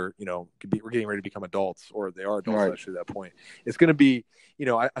 years when they're, we're getting ready to become adults, or they are adults actually at that point. It's going to be,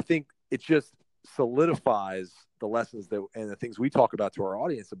 I think it just solidifies the lessons and the things we talk about to our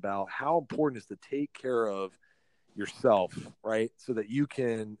audience about how important it is to take care of yourself, right? So that you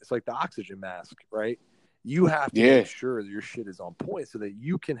can, it's like the oxygen mask, right? You have to make sure that your shit is on point so that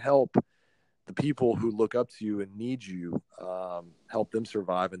you can help the people who look up to you and need you, help them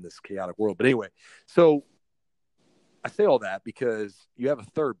survive in this chaotic world. But anyway, so I say all that because you have a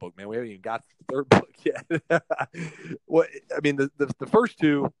third book, man. We haven't even got to the third book yet. The first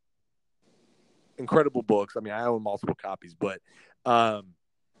two incredible books. I mean, I own multiple copies, but the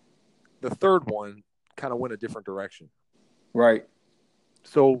third one kind of went a different direction. Right.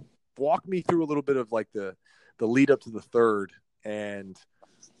 So walk me through a little bit of like the lead up to the third and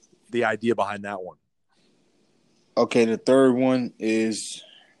the idea behind that one. Okay, the third one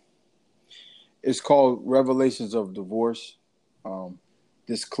it's called Revelations of Divorce,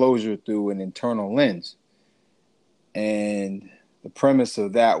 Disclosure Through an Internal Lens. And the premise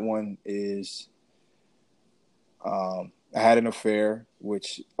of that one is I had an affair,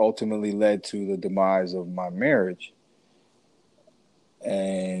 which ultimately led to the demise of my marriage.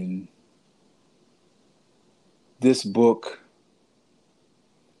 And this book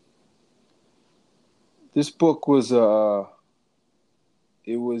was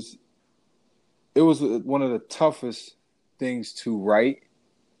it was one of the toughest things to write,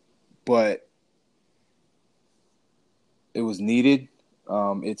 but it was needed.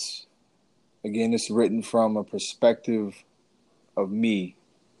 It's written from a perspective of me,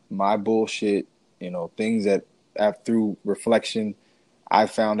 my bullshit, things that through reflection I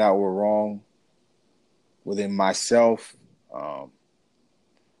found out were wrong within myself,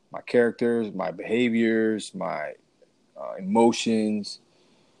 my characters, my behaviors, my emotions,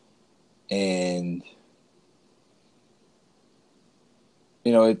 and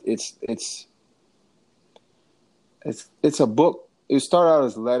it's a book. It started out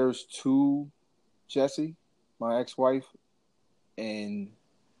as letters to Jessie, my ex-wife, and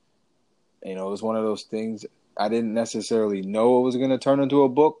it was one of those things. I didn't necessarily know it was going to turn into a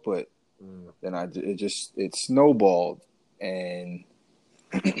book, but then it snowballed, and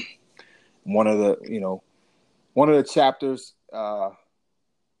one of the chapters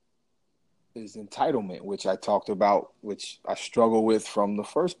is entitlement, which I talked about, which I struggle with from the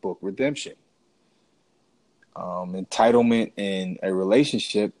first book, Redemption. Entitlement in a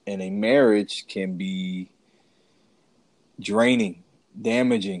relationship, in a marriage, can be draining,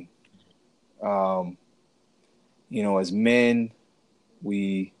 damaging. As men,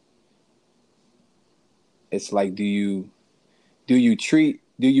 it's like, do you treat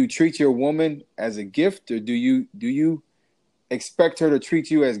your woman as a gift, or do you expect her to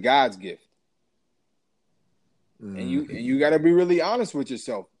treat you as God's gift? And you got to be really honest with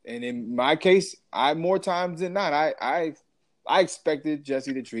yourself. And in my case, more times than not, I expected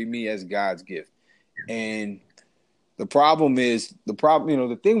Jessie to treat me as God's gift. And the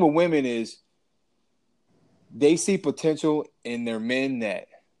thing with women is they see potential in their men. That,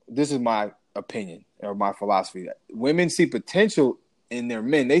 this is my opinion or my philosophy, that women see potential in their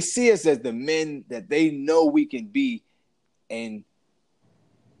men. They see us as the men that they know we can be, and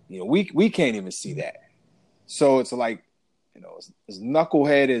we can't even see that. So it's like, as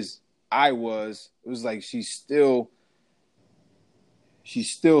knucklehead as I was, it was like she still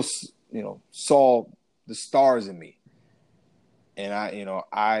saw the stars in me.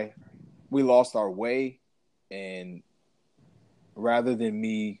 And we lost our way, and rather than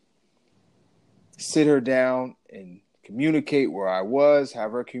me sit her down and communicate where I was,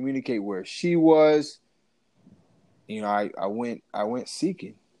 have her communicate where she was, I went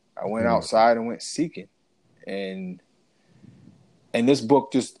seeking. I went outside and went seeking. And this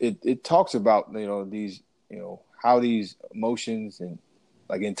book just it talks about these how these emotions, and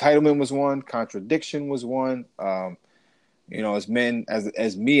like entitlement was one, contradiction was one. As men,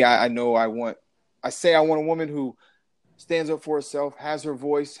 as me, I know I want a woman who stands up for herself, has her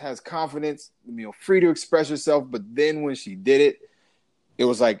voice, has confidence, free to express herself. But then when she did it, it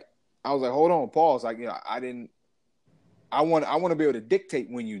was like, I was like, hold on, pause. Like, I want to be able to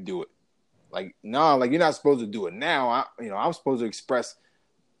dictate when you do it. Like, no, like, you're not supposed to do it now. I'm supposed to express,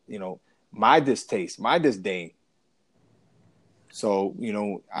 my distaste, my disdain. So,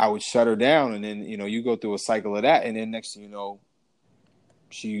 I would shut her down, and then, you go through a cycle of that. And then next thing you know,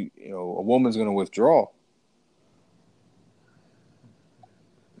 a woman's going to withdraw.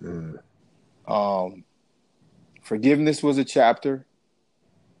 forgiveness was a chapter.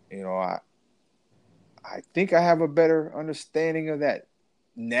 You know, I think I have a better understanding of that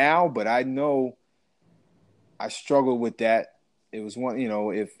now, but I know I struggled with that. It was one, you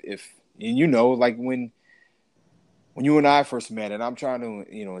know, if and you know, like when you and I first met, and I'm trying to,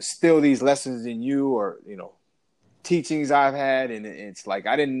 you know, instill these lessons in you, or you know, teachings I've had, and it's like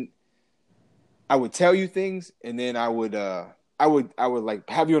I would tell you things, and then I would like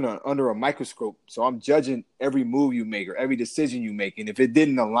have you under a microscope, so I'm judging every move you make or every decision you make, and if it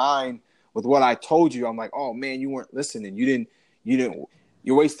didn't align with what I told you, I'm like, oh man, you weren't listening.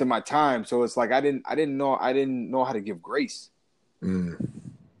 You're wasting my time. So it's like I didn't know how to give grace. And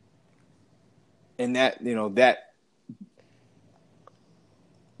that, you know, that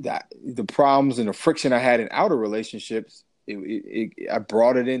the problems and the friction I had in outer relationships, I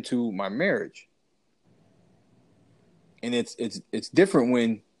brought it into my marriage. And it's different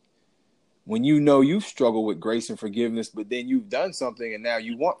when you know you've struggled with grace and forgiveness, but then you've done something and now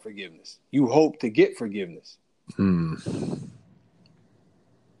you want forgiveness. You hope to get forgiveness.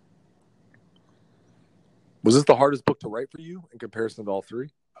 Was this the hardest book to write for you in comparison to all three?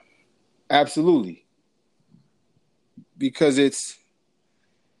 Absolutely. Because it's,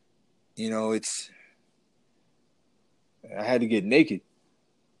 you know, I had to get naked.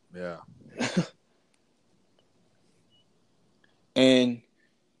 Yeah. And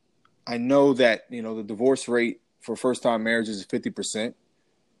I know that, you know, the divorce rate for first-time marriages is 50%.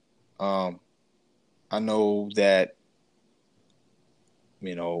 I know that,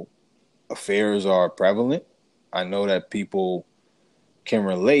 you know, affairs are prevalent. I know that people can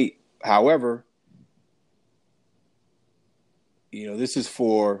relate. However, you know, this is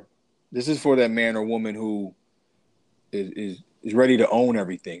for that man or woman who is ready to own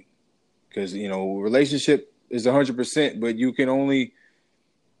everything. Because, you know, relationship is 100%, but you can only,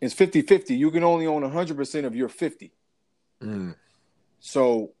 it's 50-50. You can only own 100% of your 50.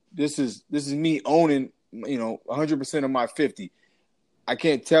 So this is me owning, you know, 100% of my 50. I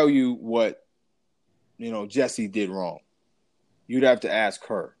can't tell you what, you know, Jessie did wrong. You'd have to ask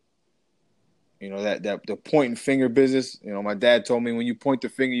her. You know, that the pointing finger business, you know, my dad told me when you point the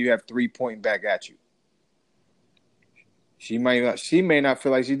finger, you have three pointing back at you. She may not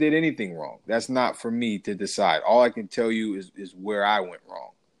feel like she did anything wrong. That's not for me to decide. All I can tell you is where I went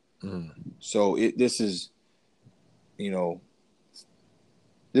wrong. So this is, you know,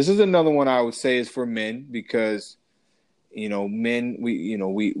 this is another one I would say is for men because, you know, men,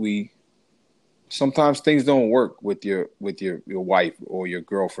 we sometimes things don't work with your wife or your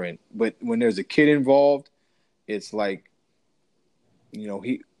girlfriend, but when there's a kid involved, it's like, you know,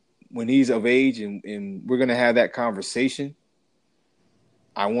 when he's of age and we're gonna have that conversation,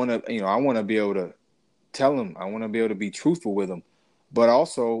 I want to be able to tell him. I want to be able to be truthful with him, but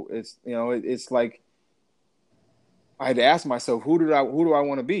also it's, you know, it's like I had to ask myself, who do I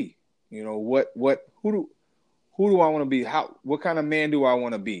want to be? You know, who do I want to be? What kind of man do I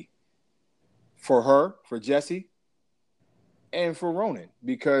want to be? For her, for Jessie, and for Ronan,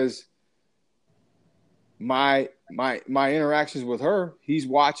 because my interactions with her, he's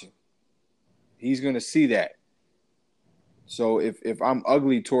watching. He's gonna see that. So if I'm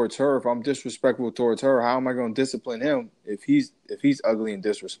ugly towards her, if I'm disrespectful towards her, how am I going to discipline him if he's ugly and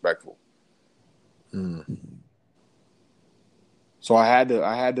disrespectful? So I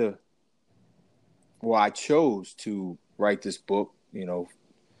chose to write this book, you know,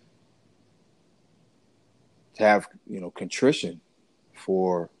 to have, you know, contrition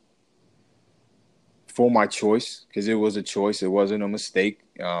for my choice, because it was a choice. It wasn't a mistake.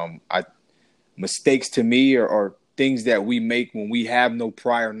 Mistakes to me are things that we make when we have no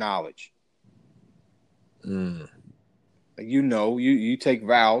prior knowledge. Like, you know, you take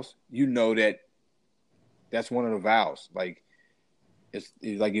vows, you know that's one of the vows. Like it's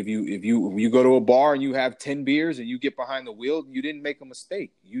like if you go to a bar and you have 10 beers and you get behind the wheel, you didn't make a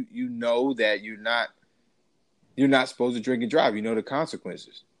mistake. You know that you're not supposed to drink and drive. You know the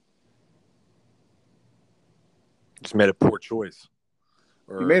consequences. Just made a poor choice.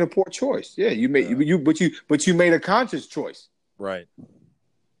 You made a poor choice. Yeah, you made a conscious choice. Right.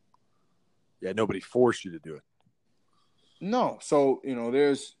 Yeah, nobody forced you to do it. No. So, you know,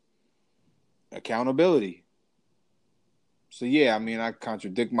 there's accountability. So, yeah, I mean, I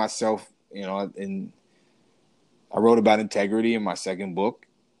contradict myself, you know, and I wrote about integrity in my second book.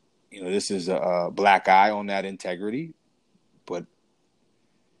 You know, this is a black eye on that integrity, but,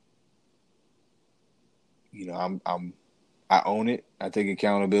 you know, I own it. I take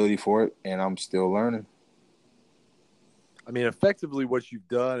accountability for it, and I'm still learning. I mean, effectively what you've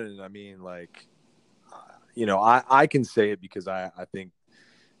done, and I mean, like, you know, I can say it because I think,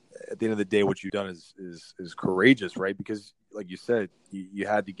 at the end of the day, what you've done is courageous, right? Because, like you said, you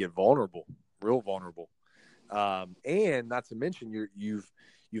had to get vulnerable, real vulnerable, and not to mention you've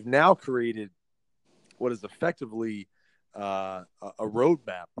now created what is effectively a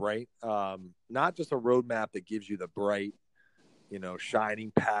roadmap, right? Not just a roadmap that gives you the bright,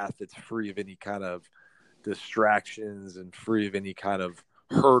 shining path that's free of any kind of distractions and free of any kind of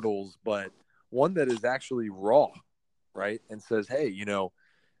hurdles, but one that is actually raw, right? And says, hey,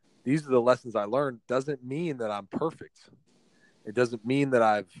 these are the lessons I learned. Doesn't mean that I'm perfect. It doesn't mean that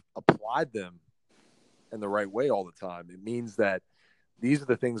I've applied them in the right way all the time. It means that these are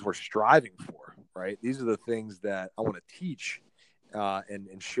the things we're striving for, right? These are the things that I want to teach and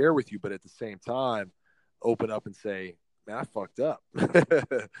share with you, but at the same time, open up and say, man, I fucked up,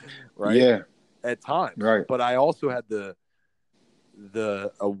 right? Yeah. At times. Right. But I also had the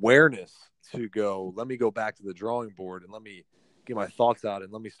awareness to go, let me go back to the drawing board and let me get my thoughts out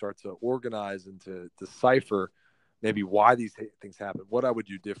and let me start to organize and to decipher maybe why these things happen, what I would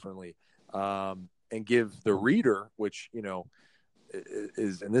do differently, and give the reader, which,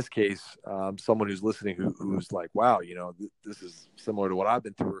 is in this case, someone who's listening who's like, wow, this is similar to what I've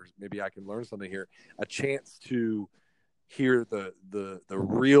been through, or maybe I can learn something here, a chance to hear the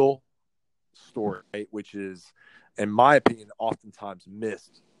real story, right? Which is, in my opinion, oftentimes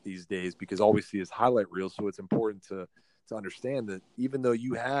missed these days because all we see is highlight reels. So it's important to understand that even though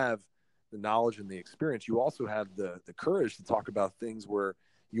you have the knowledge and the experience, you also have the courage to talk about things where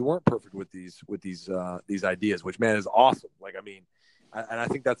you weren't perfect with these ideas, which, man, is awesome. Like, I mean, and I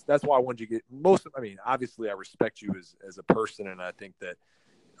think that's why I wanted you to get obviously I respect you as a person, and I think that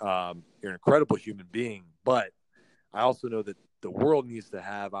you're an incredible human being, but I also know that the world needs to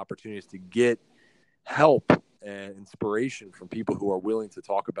have opportunities to get help and inspiration from people who are willing to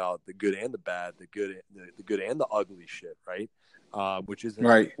talk about the good and the bad, the good and the ugly shit, right? Which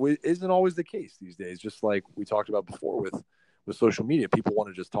isn't always the case these days. Just like we talked about before with social media, people want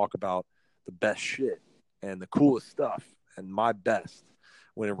to just talk about the best shit and the coolest stuff and my best,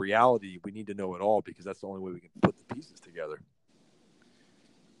 when in reality we need to know it all, because that's the only way we can put the pieces together.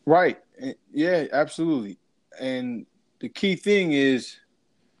 Right. Yeah, absolutely. And the key thing is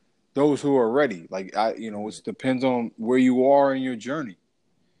those who are ready. Like, it depends on where you are in your journey.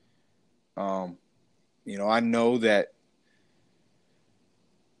 I know that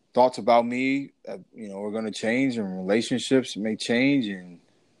thoughts about me, are going to change, and relationships may change, and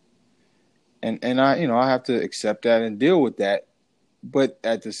I have to accept that and deal with that. But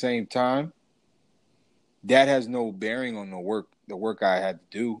at the same time, that has no bearing on the work I had to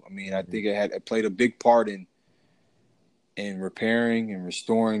do. I mean, I think it played a big part in repairing and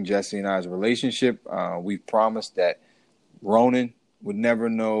restoring Jesse and I's relationship. We've promised that Ronan would never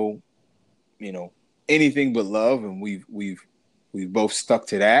know, anything but love, and we've both stuck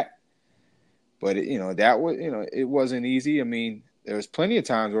to that. But it wasn't easy. I mean, there was plenty of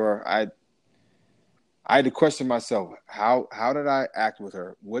times where I had to question myself. How did I act with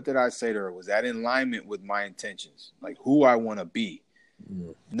her? What did I say to her? Was that in alignment with my intentions? Like, who I want to be?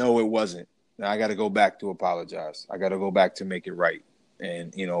 Mm. No, it wasn't. I got to go back to apologize. I got to go back to make it right.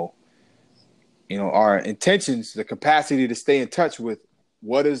 And, our intentions, the capacity to stay in touch with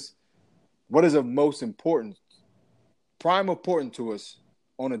what is of most important, prime important to us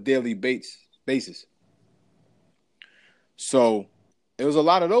on a daily basis. So it was a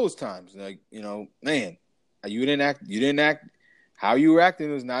lot of those times. Like, man, you didn't act, how you were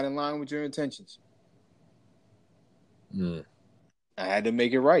acting was not in line with your intentions. Mm. I had to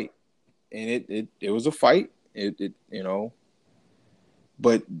make it right. And it was a fight.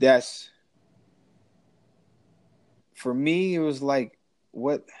 But that's, for me, it was like,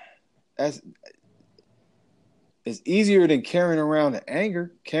 it's easier than carrying around the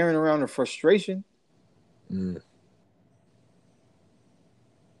anger, carrying around the frustration. Mm.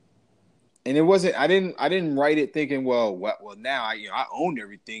 And it wasn't, I didn't write it thinking, well, now I owned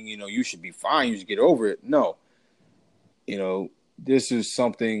everything, you should be fine, you should get over it. No. This is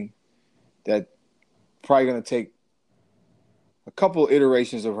something that probably going to take a couple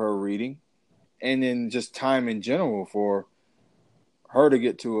iterations of her reading, and then just time in general for her to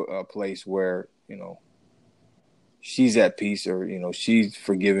get to a place where, she's at peace, or, she's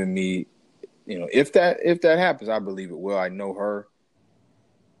forgiven me. If that happens, I believe it will. I know her,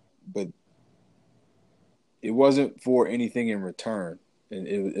 but it wasn't for anything in return. And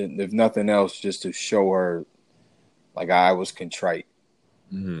if nothing else, just to show her, like, I was contrite.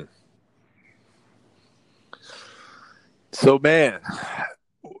 Mm-hmm. So, man,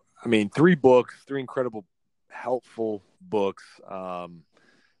 I mean, 3 books, 3 incredible, helpful books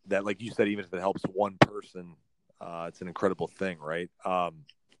that, like you said, even if it helps one person, it's an incredible thing, right?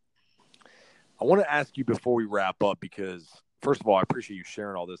 I want to ask you before we wrap up, because first of all, I appreciate you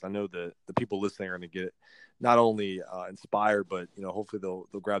sharing all this. I know that the people listening are going to get not only inspired, but hopefully they'll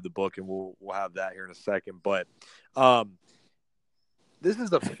grab the book, and we'll have that here in a second. But this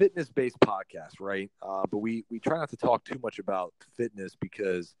is a fitness-based podcast, right? But we try not to talk too much about fitness,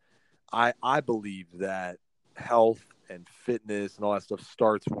 because I believe that health and fitness and all that stuff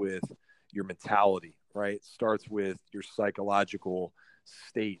starts with your mentality, right? It starts with your psychological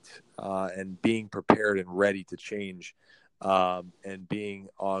state, and being prepared and ready to change, and being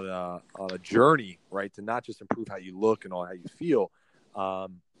on a journey, right, to not just improve how you look and all how you feel,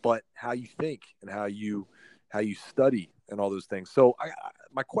 but how you think and how you study and all those things. So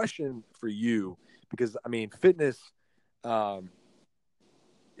my question for you, because I mean, fitness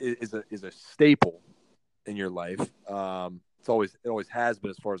is a staple in your life. It always has been,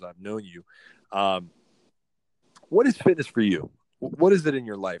 as far as I've known you. What is fitness for you? What is it in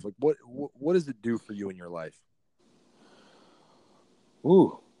your life? Like what does it do for you in your life?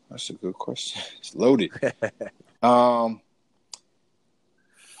 Ooh, that's a good question. It's loaded.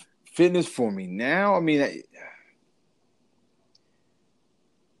 Fitness for me now, I mean,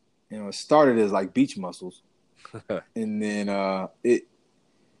 it started as like beach muscles. And then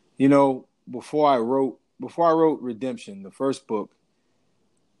before I wrote Redemption, the first book,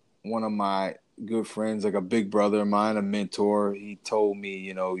 one of my good friends, like a big brother of mine, a mentor, he told me,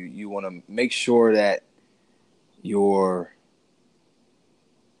 you want to make sure that your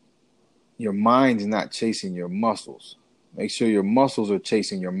mind's not chasing your muscles. Make sure your muscles are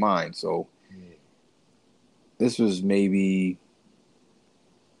chasing your mind. So this was maybe,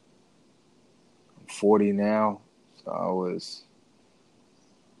 I'm 40 now, so I was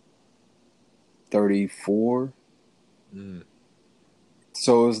 34.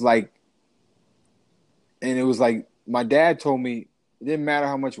 So it was like, and it was like, my dad told me it didn't matter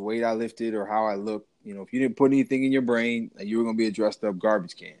how much weight I lifted or how I looked. If you didn't put anything in your brain, you were going to be a dressed up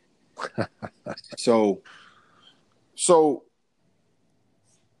garbage can. So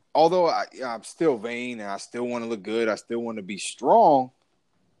although I'm still vain and I still want to look good, I still want to be strong,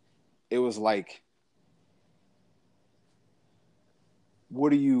 it was like,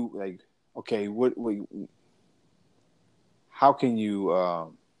 what do you like? Okay, how can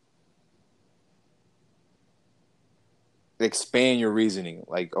you expand your reasoning?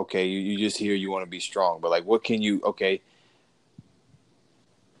 Like, okay, you just hear you want to be strong, but like, what can you? Okay,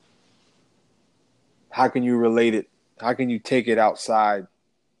 how can you relate it? How can you take it outside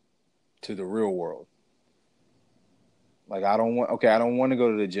to the real world? Like, I don't want to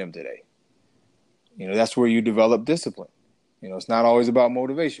go to the gym today. That's where you develop discipline. It's not always about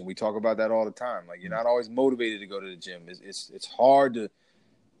motivation. We talk about that all the time. Like, you're not always motivated to go to the gym. It's hard to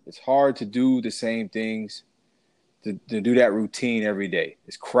do the same things, to do that routine every day.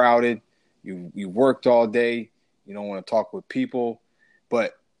 It's crowded. You worked all day. You don't want to talk with people,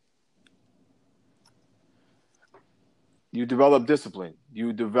 but you develop discipline.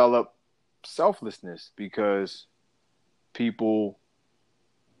 You develop selflessness, because you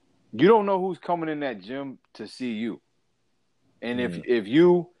don't know who's coming in that gym to see you. And if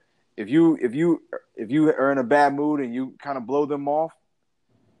you are in a bad mood and you kind of blow them off,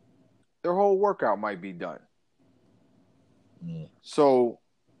 their whole workout might be done. So,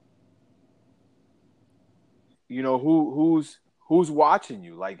 who's watching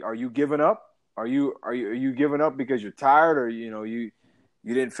you? Like, are you giving up? Are you giving up because you're tired, or you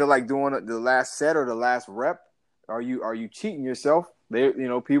didn't feel like doing the last set or the last rep? Are you cheating yourself?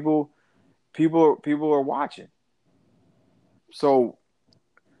 People are watching. So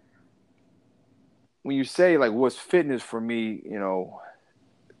when you say like, what's fitness for me,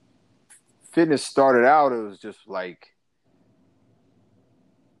 fitness started out, it was just like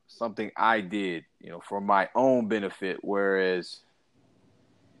something I did, for my own benefit, whereas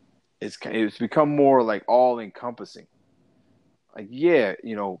it's become more like all encompassing. Like, yeah,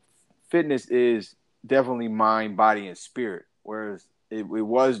 fitness is definitely mind, body, and spirit, whereas it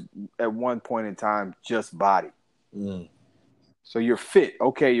was at one point in time just body. So you're fit.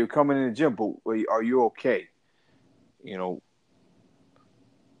 Okay, you're coming in the gym, but are you okay? And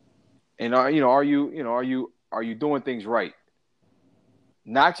are you doing things right?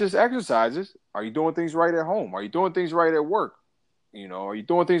 Not just exercises. Are you doing things right at home? Are you doing things right at work? Are you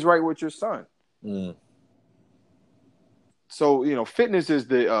doing things right with your son? So, fitness is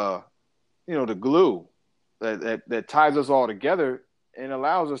the the glue that ties us all together and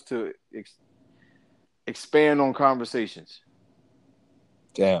allows us to expand on conversations.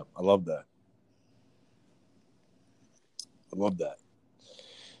 Damn, I love that.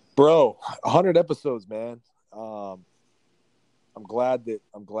 Bro, 100 episodes, man. I'm glad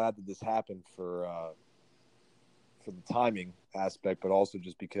that this happened for the timing aspect, but also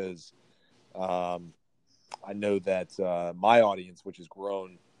just because I know that my audience, which has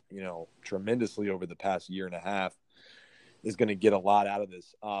grown, tremendously over the past year and a half, is going to get a lot out of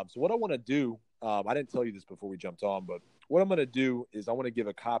this. So what I want to do, I didn't tell you this before we jumped on, but what I'm going to do is I want to give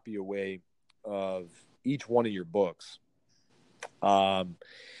a copy away of each one of your books.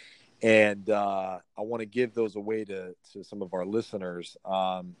 And I want to give those away to some of our listeners.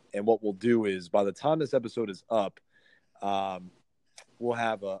 And what we'll do is by the time this episode is up, we'll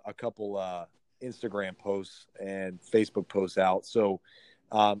have a couple Instagram posts and Facebook posts out. So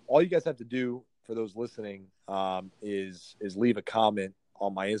all you guys have to do for those listening is leave a comment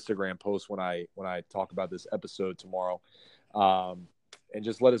on my Instagram post when I talk about this episode tomorrow. And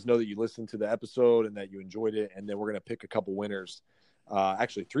just let us know that you listened to the episode and that you enjoyed it. And then we're going to pick a couple winners.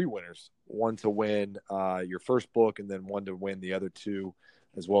 Actually 3 winners, one to win your first book and then one to win the other 2,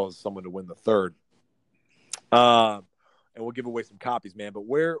 as well as someone to win the third. And we'll give away some copies, man. But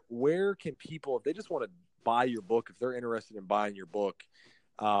where can people, if they just want to buy your book, if they're interested in buying your book,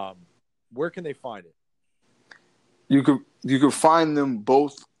 where can they find it? You could find them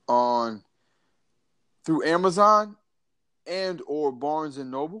both through Amazon and or Barnes and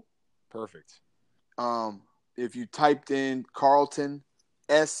Noble. Perfect. If you typed in Carlton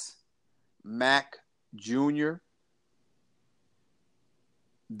S. Mack Jr.,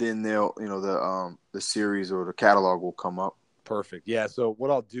 then they'll, the series or the catalog will come up. Perfect. Yeah. So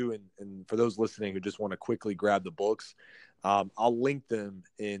what I'll do, and for those listening who just want to quickly grab the books, I'll link them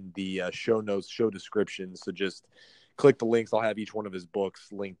in the show notes, show description. So just click the links. I'll have each one of his books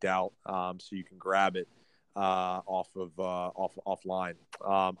linked out, so you can grab it offline.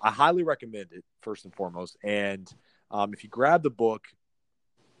 I highly recommend it, first and foremost. And if you grab the book,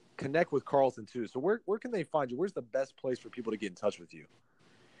 connect with Carlton too. So where can they find you? Where's the best place for people to get in touch with you?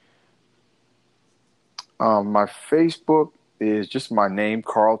 My Facebook is just my name,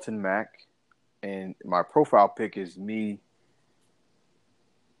 Carlton Mack, and my profile pic is me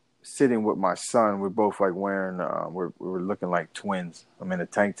sitting with my son. We're both like wearing, we're looking like twins. I'm in a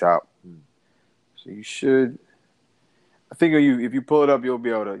tank top. So you should, I think if you pull it up, you'll be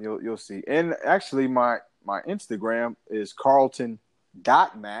able to, you'll see. And actually my Instagram is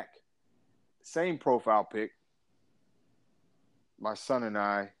Carlton.Mack, same profile pic. My son and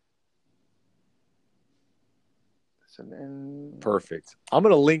I. So then, perfect. I'm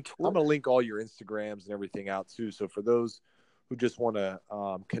gonna link all your Instagrams and everything out too. So for those who just want to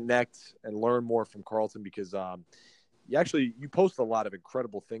connect and learn more from Carlton, because you post a lot of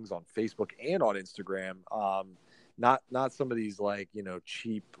incredible things on Facebook and on Instagram. Not some of these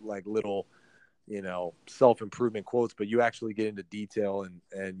cheap little self-improvement quotes, but you actually get into detail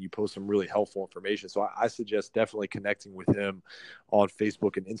and you post some really helpful information. So I suggest definitely connecting with him on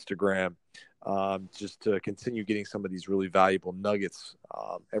Facebook and Instagram, just to continue getting some of these really valuable nuggets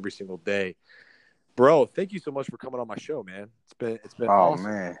every single day. Bro, thank you so much for coming on my show, man. It's been awesome.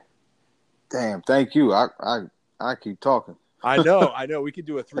 Man. Damn, thank you. I keep talking. I know. We could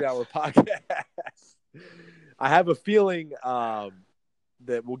do a 3-hour podcast. I have a feeling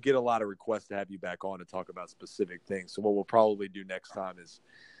that we'll get a lot of requests to have you back on to talk about specific things. So what we'll probably do next time is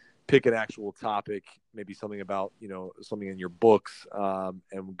pick an actual topic, maybe something about, something in your books, and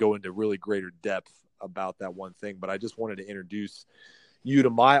go into really greater depth about that one thing. But I just wanted to introduce you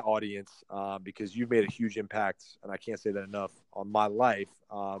to my audience, because you've made a huge impact, and I can't say that enough, on my life.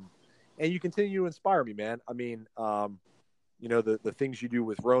 And you continue to inspire me, man. I mean, the things you do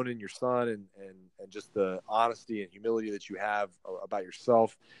with Ronan, your son, and just the honesty and humility that you have about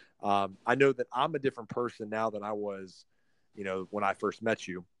yourself. I know that I'm a different person now than I was, when I first met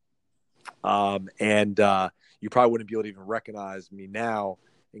you. And you probably wouldn't be able to even recognize me now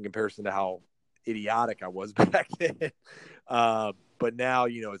in comparison to how idiotic I was back then. But now,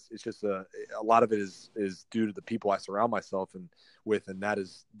 it's just a lot of it is due to the people I surround myself with, and that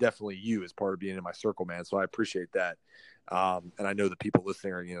is definitely you as part of being in my circle, man. So I appreciate that. And I know the people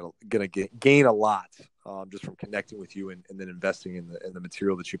listening are, going to gain a lot just from connecting with you and then investing in the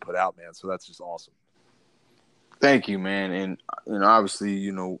material that you put out, man. So that's just awesome. Thank you, man. And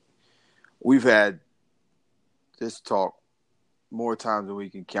obviously, we've had this talk more times than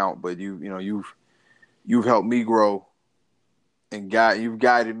we can count, but you've helped me grow, and you've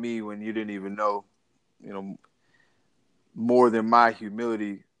guided me when you didn't even know, more than my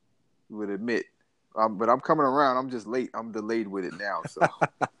humility would admit. But I'm coming around. I'm just late. I'm delayed with it now. So,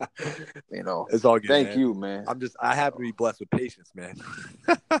 it's all good. Thank you, man. I happen to be blessed with patience, man.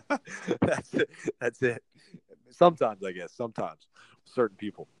 That's it. Sometimes, I guess. Sometimes, certain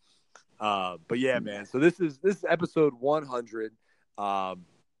people. But yeah, man. So this is episode 100.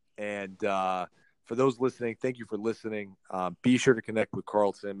 And for those listening, thank you for listening. Be sure to connect with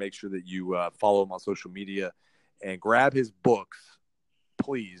Carlton. Make sure that you follow him on social media and grab his books.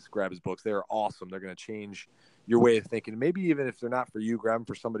 Please grab his books. They're awesome. They're going to change your way of thinking. Maybe even if they're not for you, grab them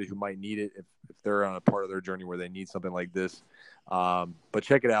for somebody who might need it if they're on a part of their journey where they need something like this. But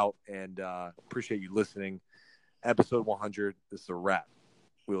check it out, and appreciate you listening. Episode 100. This is a wrap.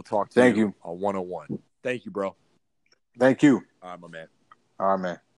 We will talk to you on 101. Thank you, bro. Thank you. All right, my man. All right, man.